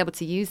then to be able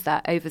to use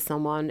that over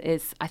someone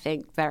is, I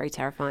think, very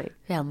terrifying.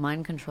 Yeah,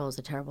 mind control is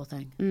a terrible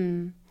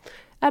thing.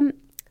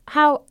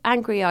 How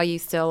angry are you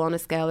still on a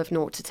scale of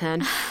 0 to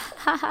 10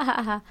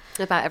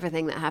 about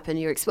everything that happened?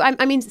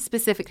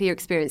 Specifically your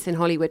experience in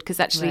Hollywood,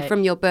 because actually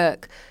from your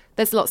book,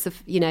 there's lots of,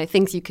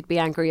 things you could be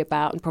angry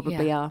about and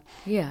probably are.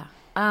 Yeah.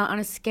 On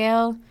a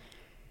scale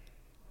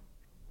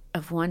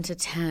of 1 to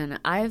 10,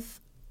 I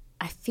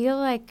feel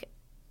like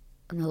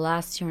in the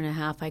last 1.5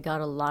 years, I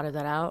got a lot of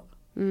that out.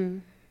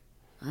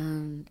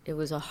 And it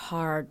was a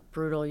hard,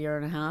 brutal 1.5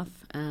 years,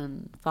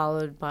 and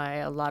followed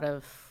by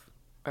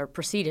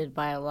preceded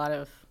by a lot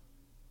of,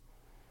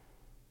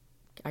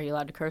 are you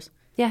allowed to curse?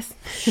 Yes.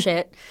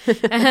 Shit.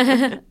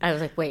 I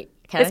was like, wait,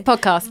 can It's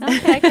podcast.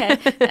 Okay.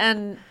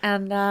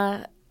 And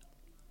I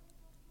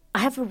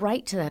have a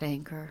right to that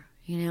anger,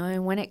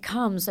 and when it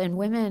comes, and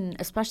women,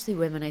 especially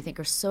women, I think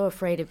are so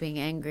afraid of being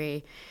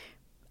angry.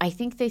 I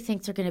think they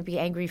think they're going to be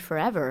angry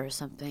forever or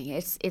something.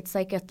 It's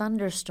like a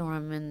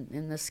thunderstorm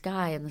in the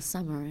sky in the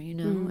summer,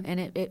 and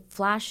it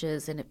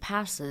flashes and it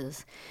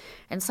passes.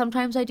 And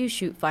sometimes I do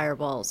shoot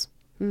fireballs.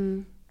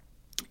 And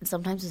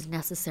sometimes it's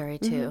necessary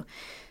too.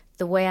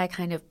 The way I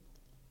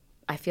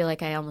feel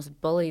like I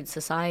almost bullied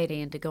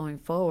society into going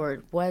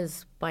forward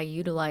was by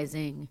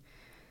utilizing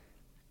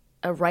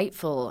a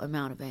rightful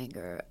amount of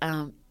anger.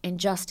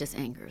 Injustice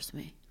angers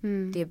me.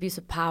 The abuse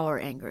of power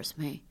angers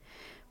me.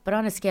 But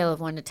on a scale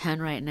of 1 to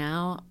 10 right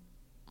now,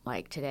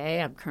 like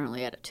today, I'm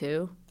currently at a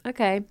 2.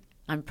 Okay.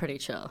 I'm pretty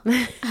chill.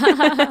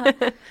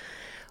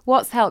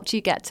 What's helped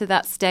you get to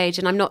that stage?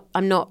 And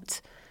I'm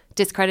not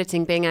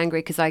discrediting being angry,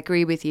 because I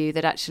agree with you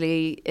that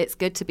actually it's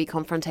good to be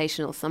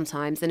confrontational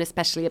sometimes, and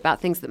especially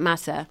about things that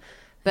matter.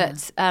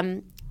 But,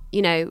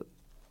 you know,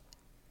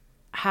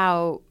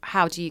 how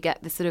do you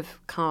get the sort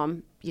of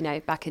calm, you know,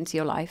 back into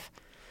your life?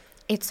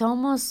 It's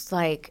almost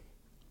like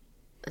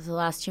the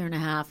last year and a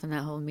half and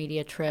that whole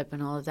media trip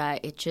and all of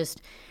that, it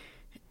just,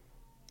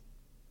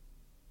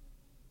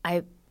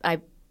 I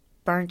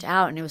burnt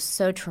out, and it was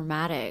so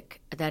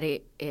traumatic that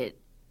I've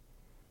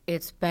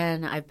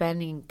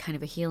been in kind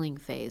of a healing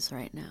phase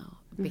right now,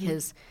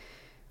 because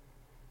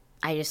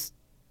I just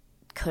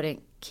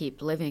couldn't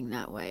keep living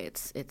that way.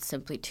 It's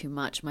simply too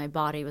much. My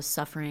body was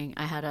suffering.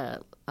 I had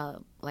a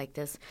like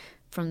this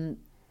from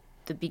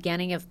the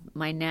beginning of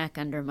my neck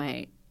under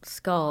my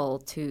skull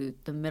to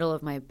the middle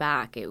of my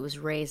back. It was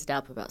raised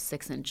up about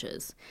 6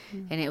 inches,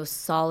 and it was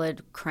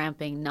solid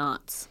cramping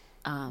knots.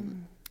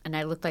 And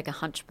I looked like a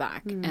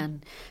hunchback.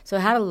 And so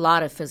it had a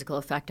lot of physical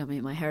effect on me.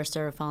 My hair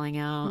started falling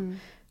out.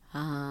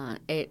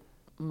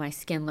 My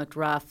skin looked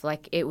rough.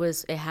 Like it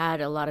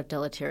had a lot of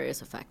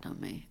deleterious effect on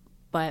me.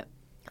 But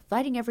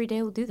fighting every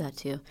day will do that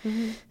to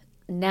you.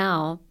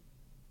 Now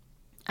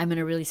I'm in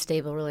a really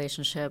stable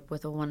relationship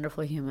with a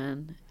wonderful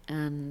human,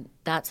 and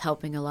that's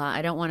helping a lot.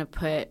 I don't want to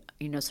put,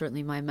 you know,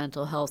 certainly my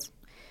mental health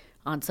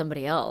on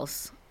somebody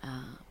else,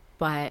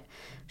 but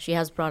she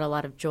has brought a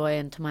lot of joy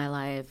into my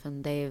life,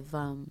 and they've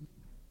a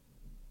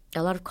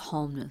lot of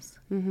calmness.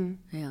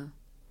 Yeah.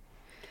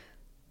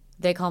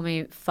 They call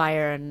me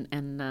Fire,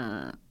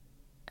 and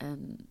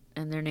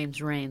their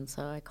name's Rain,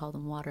 so I call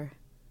them Water.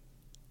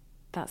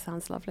 That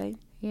sounds lovely.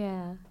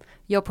 Yeah.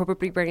 You're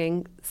probably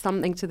bringing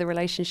something to the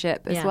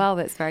relationship as well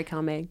that's very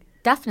calming.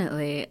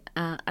 Definitely.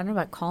 I don't know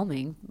about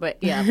calming, but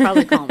yeah,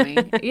 probably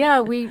calming.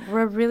 Yeah,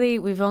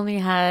 we've only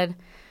had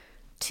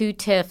 2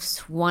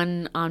 tiffs,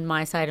 one on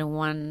my side and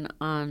one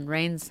on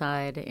Rain's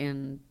side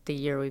in the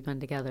year we've been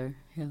together.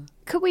 Yeah.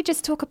 Could we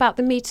just talk about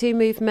the Me Too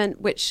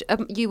movement, which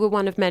you were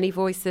one of many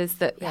voices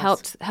that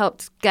helped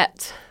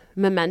get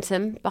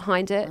momentum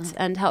behind it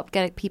and helped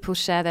get people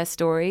share their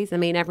stories? I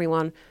mean,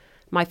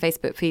 my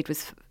Facebook feed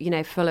was, you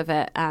know, full of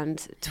it,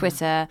 and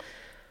Twitter.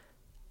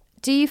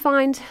 Do you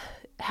find,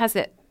 has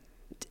it,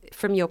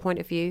 from your point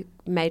of view,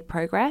 made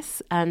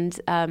progress? And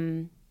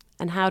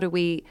how do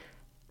we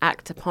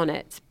act upon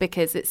it?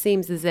 Because it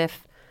seems as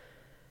if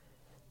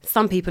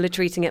some people are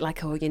treating it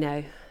like, oh, you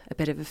know, a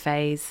bit of a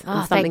phase.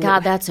 Oh, thank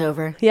God that's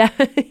over. Yeah.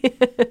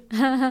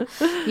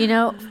 You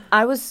know,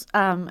 I was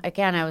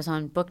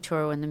on book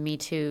tour when the Me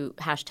Too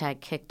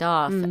hashtag kicked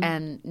off,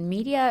 and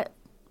media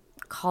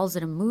calls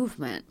it a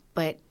movement,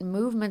 but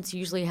movements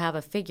usually have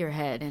a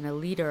figurehead and a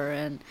leader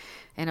and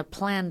a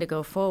plan to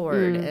go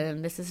forward,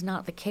 and this is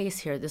not the case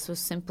here. This was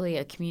simply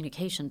a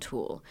communication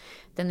tool.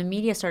 Then the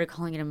media started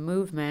calling it a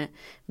movement,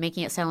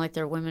 making it sound like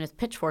there are women with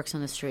pitchforks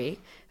on the street.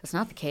 That's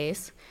not the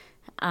case.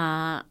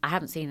 I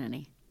haven't seen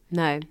any.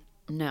 No.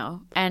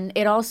 And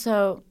it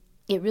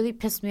really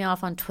pissed me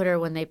off on Twitter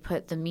when they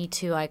put the Me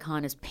Too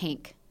icon as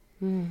pink.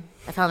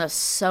 I found that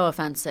so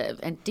offensive,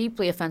 and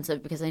deeply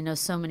offensive, because I know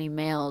so many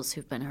males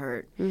who've been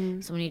hurt,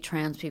 so many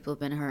trans people have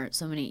been hurt,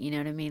 so many, you know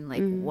what I mean?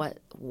 Like,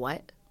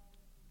 what?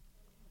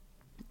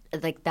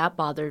 Like, that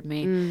bothered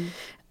me.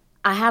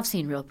 I have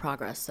seen real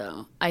progress,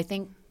 though. I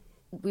think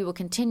we will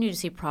continue to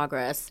see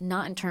progress,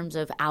 not in terms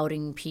of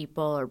outing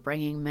people or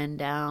bringing men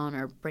down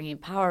or bringing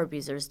power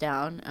abusers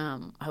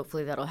down.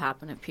 Hopefully that'll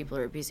happen if people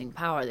are abusing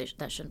power.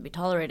 That shouldn't be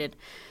tolerated.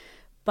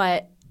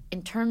 But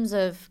in terms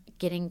of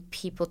getting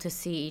people to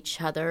see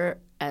each other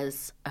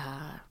as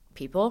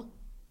people,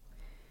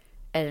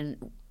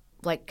 and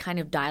like kind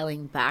of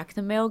dialing back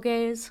the male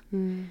gaze.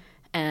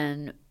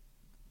 And,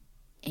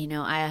 you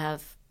know, I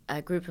have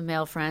a group of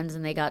male friends,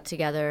 and they got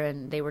together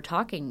and they were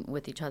talking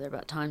with each other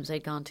about times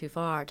they'd gone too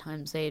far,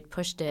 times they'd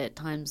pushed it,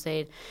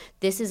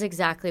 this is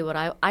exactly what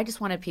I just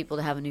wanted people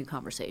to have a new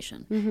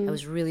conversation. I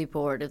was really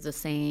bored of the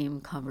same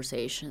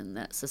conversation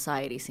that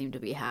society seemed to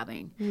be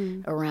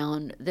having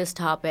around this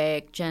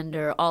topic,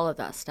 gender, all of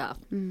that stuff.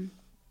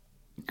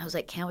 I was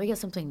like, can't we get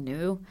something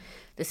new?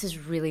 This is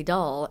really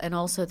dull. And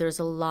also there's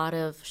a lot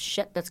of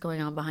shit that's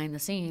going on behind the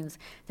scenes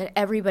that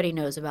everybody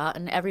knows about,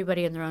 and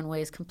everybody in their own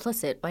way is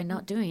complicit by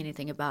not doing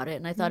anything about it.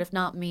 And I thought, if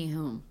not me,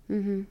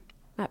 whom?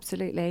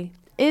 Absolutely.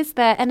 Is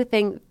there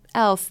anything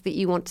else that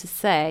you want to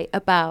say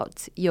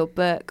about your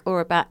book,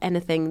 or about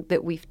anything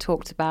that we've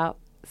talked about?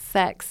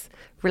 Sex,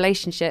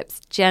 relationships,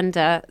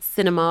 gender,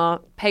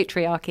 cinema,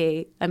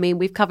 patriarchy. I mean,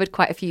 we've covered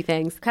quite a few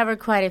things.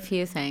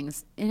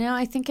 You know,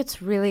 I think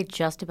it's really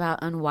just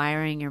about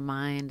unwiring your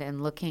mind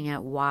and looking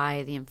at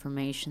why the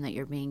information that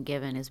you're being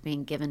given is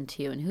being given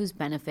to you and who's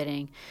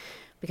benefiting.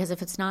 Because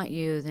if it's not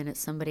you, then it's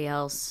somebody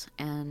else,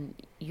 and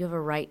you have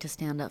a right to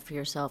stand up for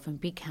yourself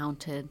and be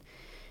counted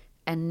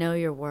and know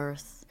your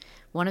worth.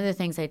 One of the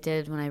things I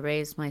did when I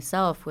raised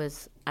myself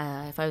was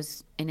if I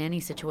was in any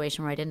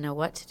situation where I didn't know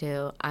what to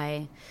do,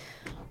 I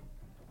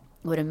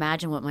would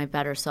imagine what my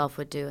better self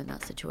would do in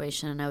that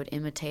situation, and I would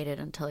imitate it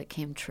until it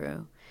came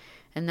true.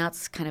 And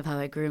that's kind of how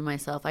I grew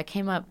myself.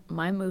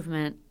 My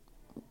movement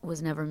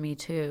was never Me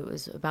Too. It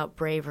was about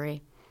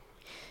bravery.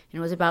 And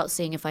it was about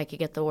seeing if I could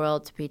get the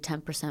world to be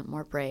 10%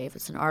 more brave.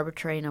 It's an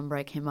arbitrary number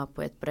I came up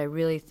with, but I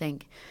really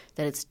think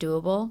that it's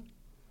doable.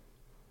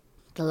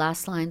 The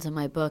last lines in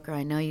my book are,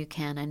 I know you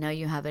can, I know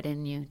you have it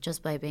in you,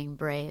 just by being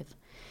brave.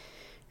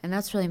 And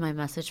that's really my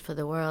message for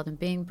the world. And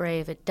being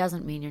brave, it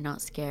doesn't mean you're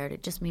not scared.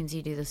 It just means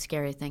you do the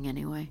scary thing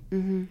anyway.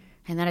 Mm-hmm.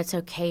 And that it's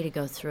okay to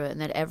go through it,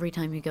 and that every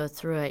time you go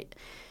through it,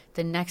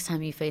 the next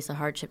time you face a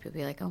hardship, you'll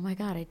be like, oh my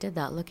God, I did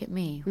that. Look at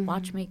me. Mm-hmm.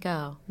 Watch me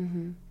go.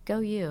 Mm-hmm. Go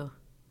you.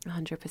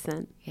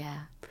 100%.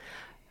 Yeah.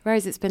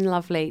 Rose, it's been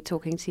lovely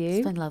talking to you.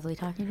 It's been lovely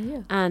talking to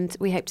you. And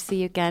we hope to see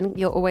you again.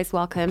 You're always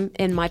welcome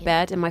in my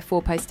bed, in my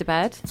 4-poster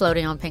bed.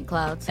 Floating on pink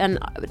clouds. And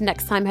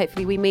next time,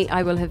 hopefully, we meet,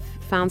 I will have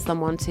found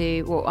someone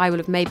to, or I will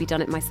have maybe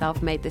done it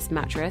myself, made this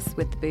mattress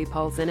with the boob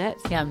holes in it.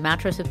 Yeah,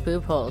 mattress with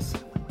boob holes.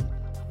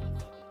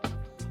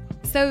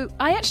 So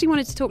I actually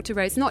wanted to talk to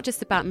Rose not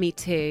just about Me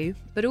Too,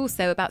 but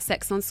also about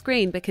sex on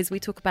screen, because we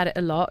talk about it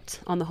a lot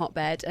on the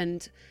hotbed.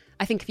 And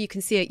I think if you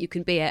can see it, you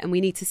can be it. And we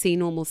need to see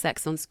normal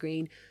sex on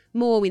screen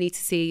more. We need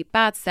to see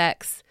bad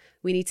sex.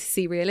 We need to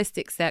see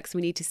realistic sex.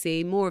 We need to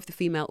see more of the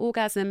female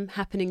orgasm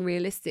happening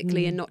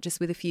realistically and not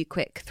just with a few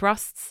quick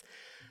thrusts.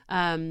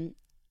 Have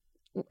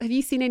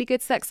you seen any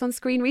good sex on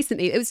screen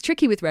recently? It was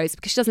tricky with Rose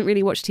because she doesn't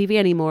really watch TV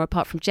anymore,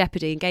 apart from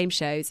Jeopardy and game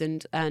shows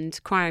and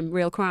crime,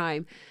 real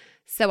crime.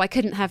 So I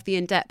couldn't have the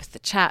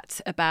in-depth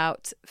chat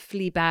about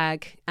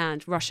Fleabag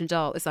and Russian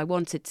Doll as I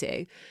wanted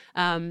to.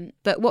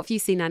 But what have you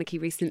seen, Anneke,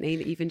 recently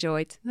that you've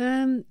enjoyed?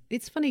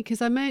 It's funny because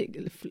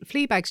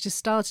Fleabag's just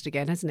started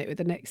again, hasn't it, with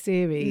the next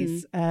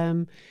series?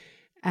 And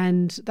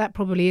that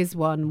probably is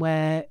one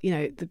where, you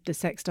know, the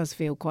sex does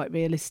feel quite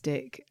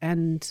realistic.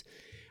 And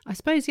I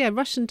suppose, yeah,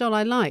 Russian Doll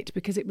I liked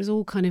because it was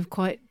all kind of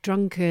quite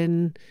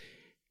drunken,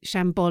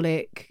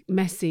 shambolic,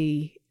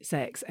 messy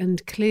sex.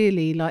 And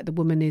clearly, like, the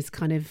woman is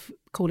kind of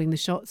calling the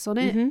shots on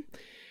it.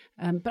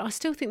 But I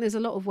still think there's a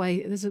lot of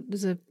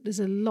there's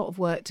a lot of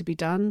work to be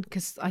done,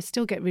 because I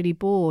still get really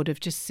bored of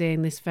just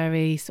seeing this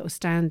very sort of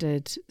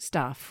standard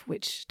stuff,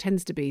 which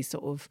tends to be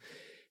sort of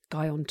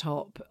guy on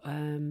top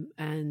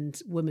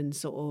and woman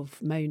sort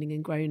of moaning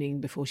and groaning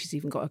before she's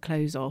even got her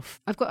clothes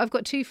off. I've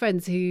got two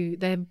friends who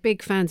they're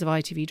big fans of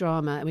ITV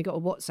drama, and we got a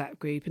WhatsApp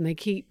group, and they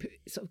keep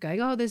sort of going,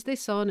 oh, there's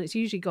this on. It's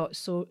usually got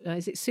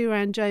is it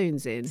Suran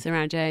Jones in?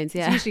 Suran Jones,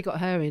 yeah. It's usually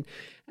got her in.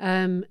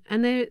 And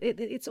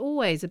it's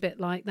always a bit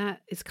like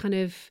that. It's kind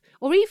of,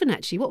 or even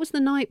actually, what was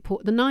the Night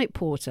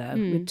Porter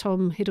with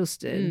Tom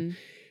Hiddleston?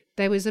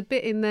 There was a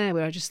bit in there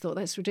where I just thought,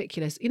 that's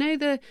ridiculous. You know,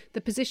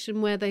 the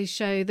position where they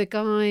show the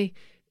guy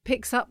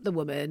picks up the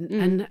woman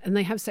and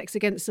they have sex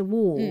against a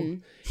wall.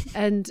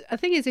 And the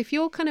thing is, if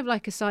you're kind of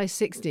like a size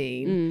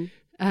 16,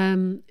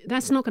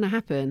 that's not going to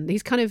happen.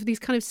 These kind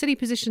of silly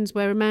positions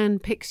where a man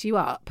picks you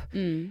up,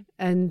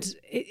 and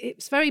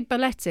it's very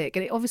balletic,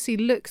 and it obviously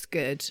looks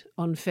good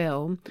on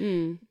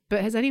film.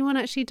 But has anyone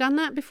actually done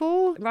that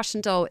before? Russian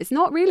Doll is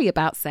not really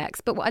about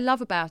sex, but what I love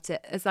about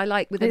it, as I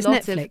like with a lot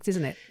of Netflix,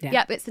 isn't it?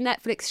 Yeah, but it's a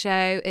Netflix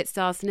show. It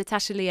stars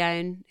Natasha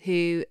Lyonne,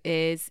 who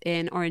is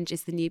in Orange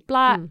Is the New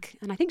Black,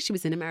 and I think she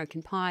was in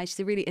American Pie. She's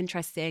a really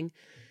interesting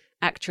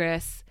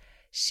actress.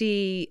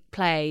 She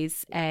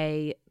plays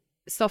a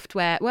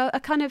software,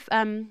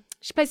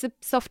 she plays a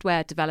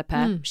software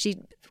developer. She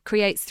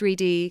creates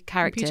 3D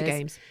characters. Computer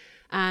games.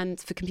 And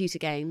for computer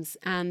games.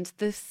 And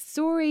the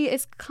story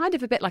is kind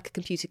of a bit like a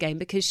computer game,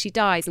 because she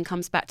dies and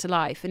comes back to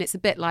life. And it's a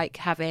bit like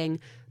having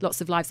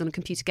lots of lives on a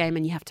computer game,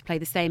 and you have to play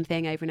the same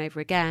thing over and over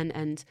again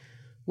and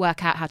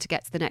work out how to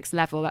get to the next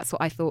level. That's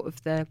what I thought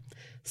of the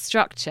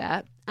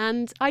structure.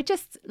 And I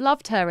just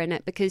loved her in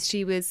it, because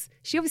she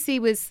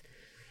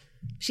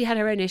had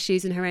her own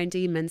issues and her own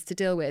demons to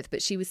deal with,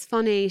 but she was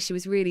funny. She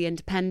was really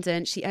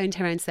independent. She owned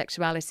her own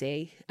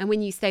sexuality. And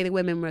when you say the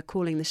women were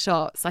calling the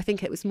shots, I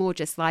think it was more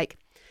just like,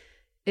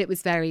 it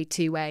was very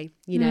two-way.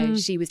 You know,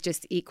 she was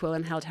just equal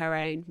and held her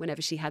own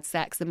whenever she had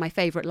sex. And my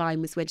favourite line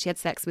was when she had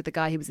sex with the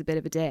guy who was a bit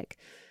of a dick.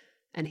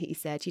 And he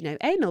said, you know,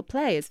 anal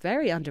play is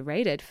very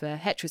underrated for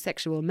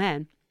heterosexual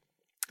men.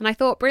 And I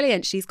thought,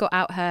 brilliant. She's got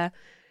out her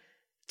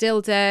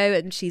dildo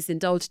and she's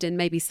indulged in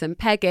maybe some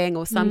pegging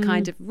or some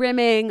kind of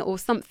rimming or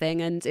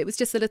something. And it was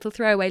just a little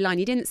throwaway line.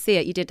 You didn't see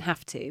it. You didn't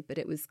have to, but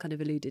it was kind of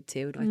alluded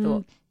to. And I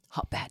thought,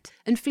 hotbed.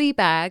 And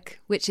Fleabag,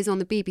 which is on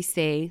the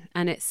BBC,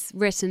 and it's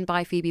written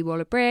by Phoebe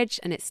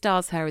Waller-Bridge, and it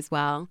stars her as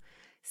well.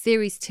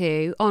 Series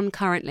 2 on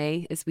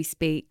currently as we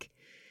speak.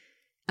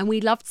 And we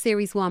loved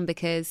series 1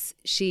 because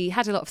she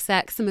had a lot of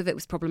sex. Some of it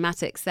was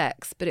problematic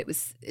sex, but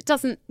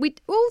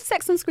all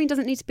sex on screen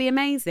doesn't need to be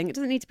amazing. It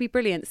doesn't need to be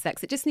brilliant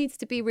sex. It just needs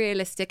to be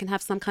realistic and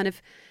have some kind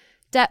of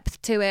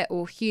depth to it,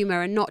 or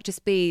humour, and not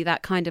just be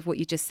that kind of what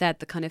you just said,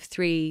 the kind of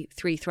three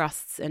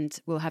thrusts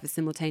and we'll have a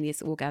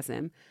simultaneous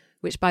orgasm.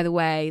 Which, by the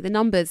way, the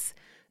numbers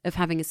of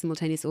having a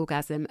simultaneous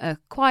orgasm are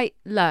quite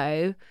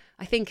low.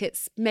 I think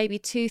it's maybe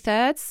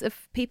 2/3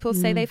 of people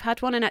say they've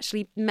had one, and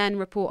actually men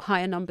report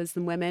higher numbers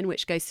than women,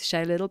 which goes to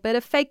show a little bit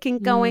of faking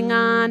going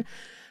on.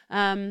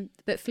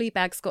 But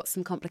Fleabag's got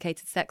some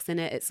complicated sex in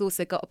it. It's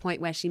also got a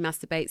point where she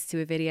masturbates to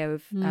a video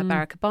of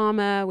Barack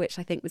Obama, which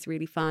I think was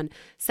really fun.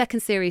 Second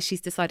series,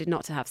 she's decided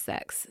not to have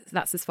sex.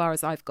 That's as far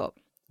as I've got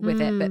with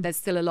it, but there's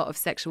still a lot of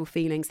sexual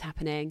feelings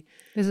happening.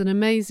 There's an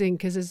amazing,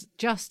 because there's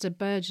just a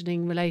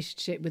burgeoning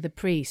relationship with a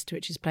priest,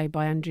 which is played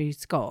by Andrew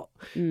Scott,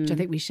 which I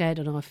think we shared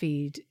on our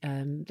feed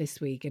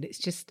this week. And it's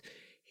just,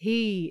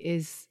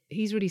 he's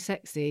really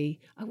sexy.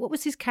 What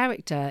was his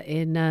character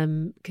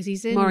in, because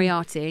he's in...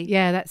 Moriarty.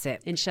 Yeah, that's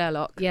it. In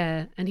Sherlock.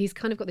 Yeah, and he's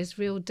kind of got this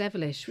real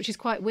devilish, which is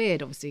quite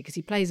weird, obviously, because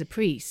he plays a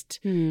priest,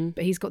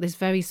 but he's got this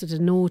very sort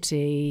of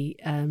naughty,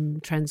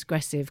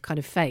 transgressive kind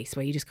of face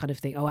where you just kind of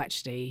think, oh,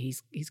 actually,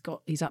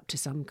 he's up to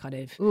some kind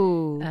of...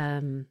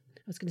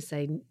 I was going to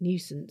say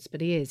nuisance,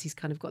 but he is. He's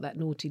kind of got that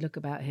naughty look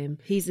about him.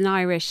 He's an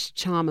Irish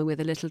charmer with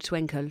a little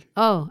twinkle.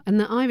 Oh, and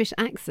the Irish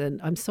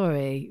accent, I'm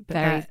sorry, but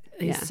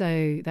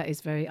Very, that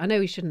is very... I know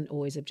we shouldn't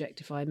always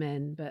objectify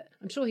men, but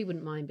I'm sure he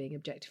wouldn't mind being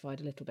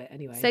objectified a little bit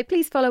anyway. So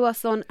please follow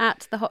us on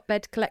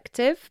 @TheHotbed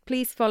Collective.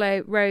 Please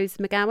follow Rose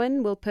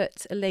McGowan. We'll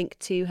put a link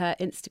to her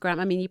Instagram.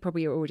 I mean, you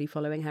probably are already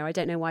following her. I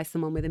don't know why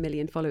someone with 1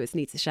 million followers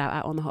needs a shout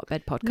out on the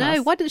Hotbed podcast.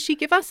 No, why doesn't she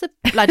give us a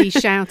bloody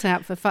shout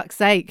out, for fuck's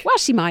sake? Well,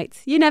 she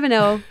might. You never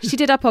know. She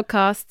did our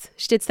podcast.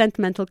 She did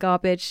Sentimental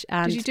Garbage.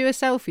 And did you do a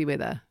selfie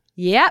with her?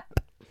 Yep.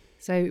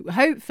 So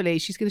hopefully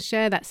she's going to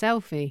share that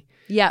selfie.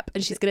 Yep.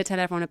 And she's going to tell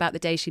everyone about the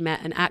day she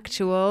met an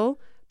actual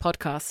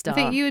podcast star. I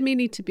think you and me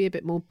need to be a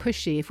bit more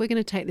pushy. If we're going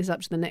to take this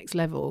up to the next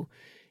level,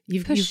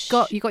 you've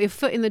got your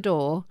foot in the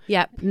door.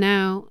 Yep.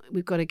 Now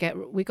we've got to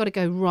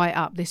go right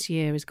up. This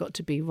year has got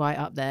to be right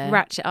up there.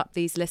 Ratchet up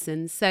these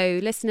listens. So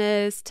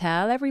listeners,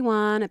 tell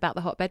everyone about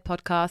the Hotbed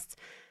podcast.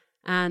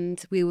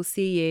 And we will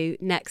see you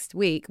next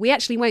week. We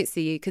actually won't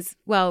see you because,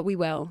 well, we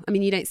will. I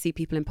mean, you don't see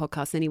people in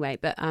podcasts anyway,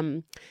 but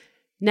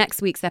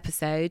next week's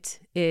episode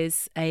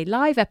is a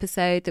live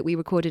episode that we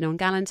recorded on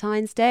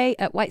Galentine's Day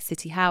at White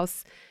City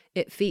House.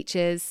 It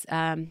features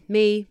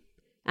me,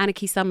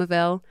 Anarchy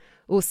Somerville,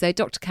 also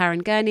Dr.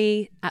 Karen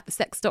Gurney at The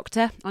Sex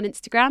Doctor on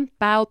Instagram,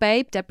 Bowel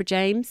Babe, Deborah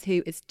James,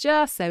 who is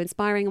just so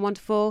inspiring and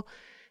wonderful,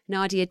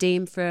 Nadia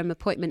Deem from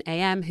Appointment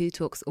AM, who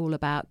talks all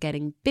about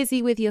getting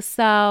busy with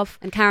yourself,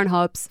 and Karen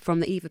Hobbs from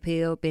The Eve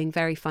Appeal, being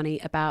very funny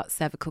about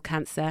cervical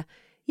cancer.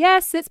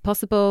 Yes, it's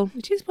possible.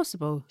 It is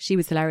possible. She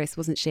was hilarious,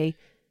 wasn't she?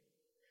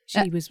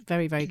 She was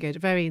very, very good,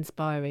 very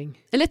inspiring.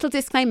 A little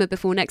disclaimer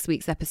before next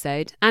week's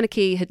episode.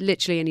 Anarchy had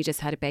literally only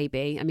just had a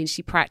baby. I mean,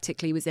 she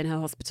practically was in her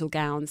hospital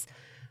gowns.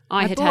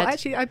 I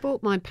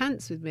bought my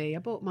pants with me. I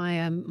bought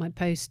my my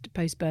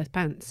post-birth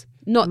pants.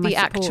 Not the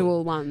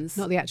actual ones.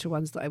 Not the actual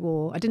ones that I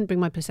wore. I didn't bring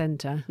my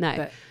placenta. No.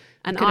 But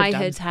and I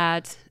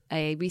had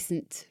a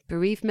recent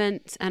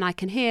bereavement, and I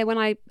can hear when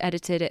I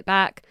edited it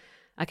back,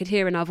 I could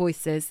hear in our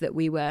voices that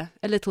we were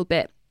a little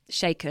bit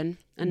shaken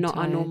and not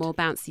tired. Our normal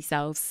bouncy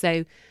selves.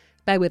 So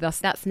bear with us.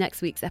 That's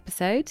next week's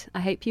episode.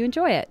 I hope you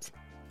enjoy it.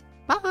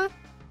 Bye.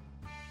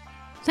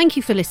 Thank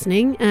you for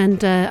listening,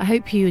 and I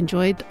hope you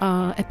enjoyed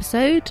our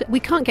episode. We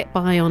can't get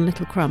by on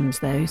little crumbs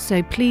though,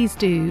 so please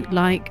do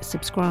like,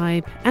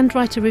 subscribe and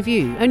write a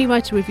review. Only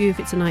write a review if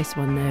it's a nice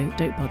one though.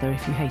 Don't bother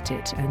if you hate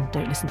it and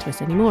don't listen to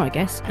us anymore, I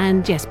guess.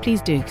 And yes,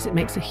 please do, because it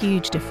makes a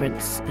huge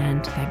difference,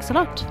 and thanks a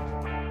lot.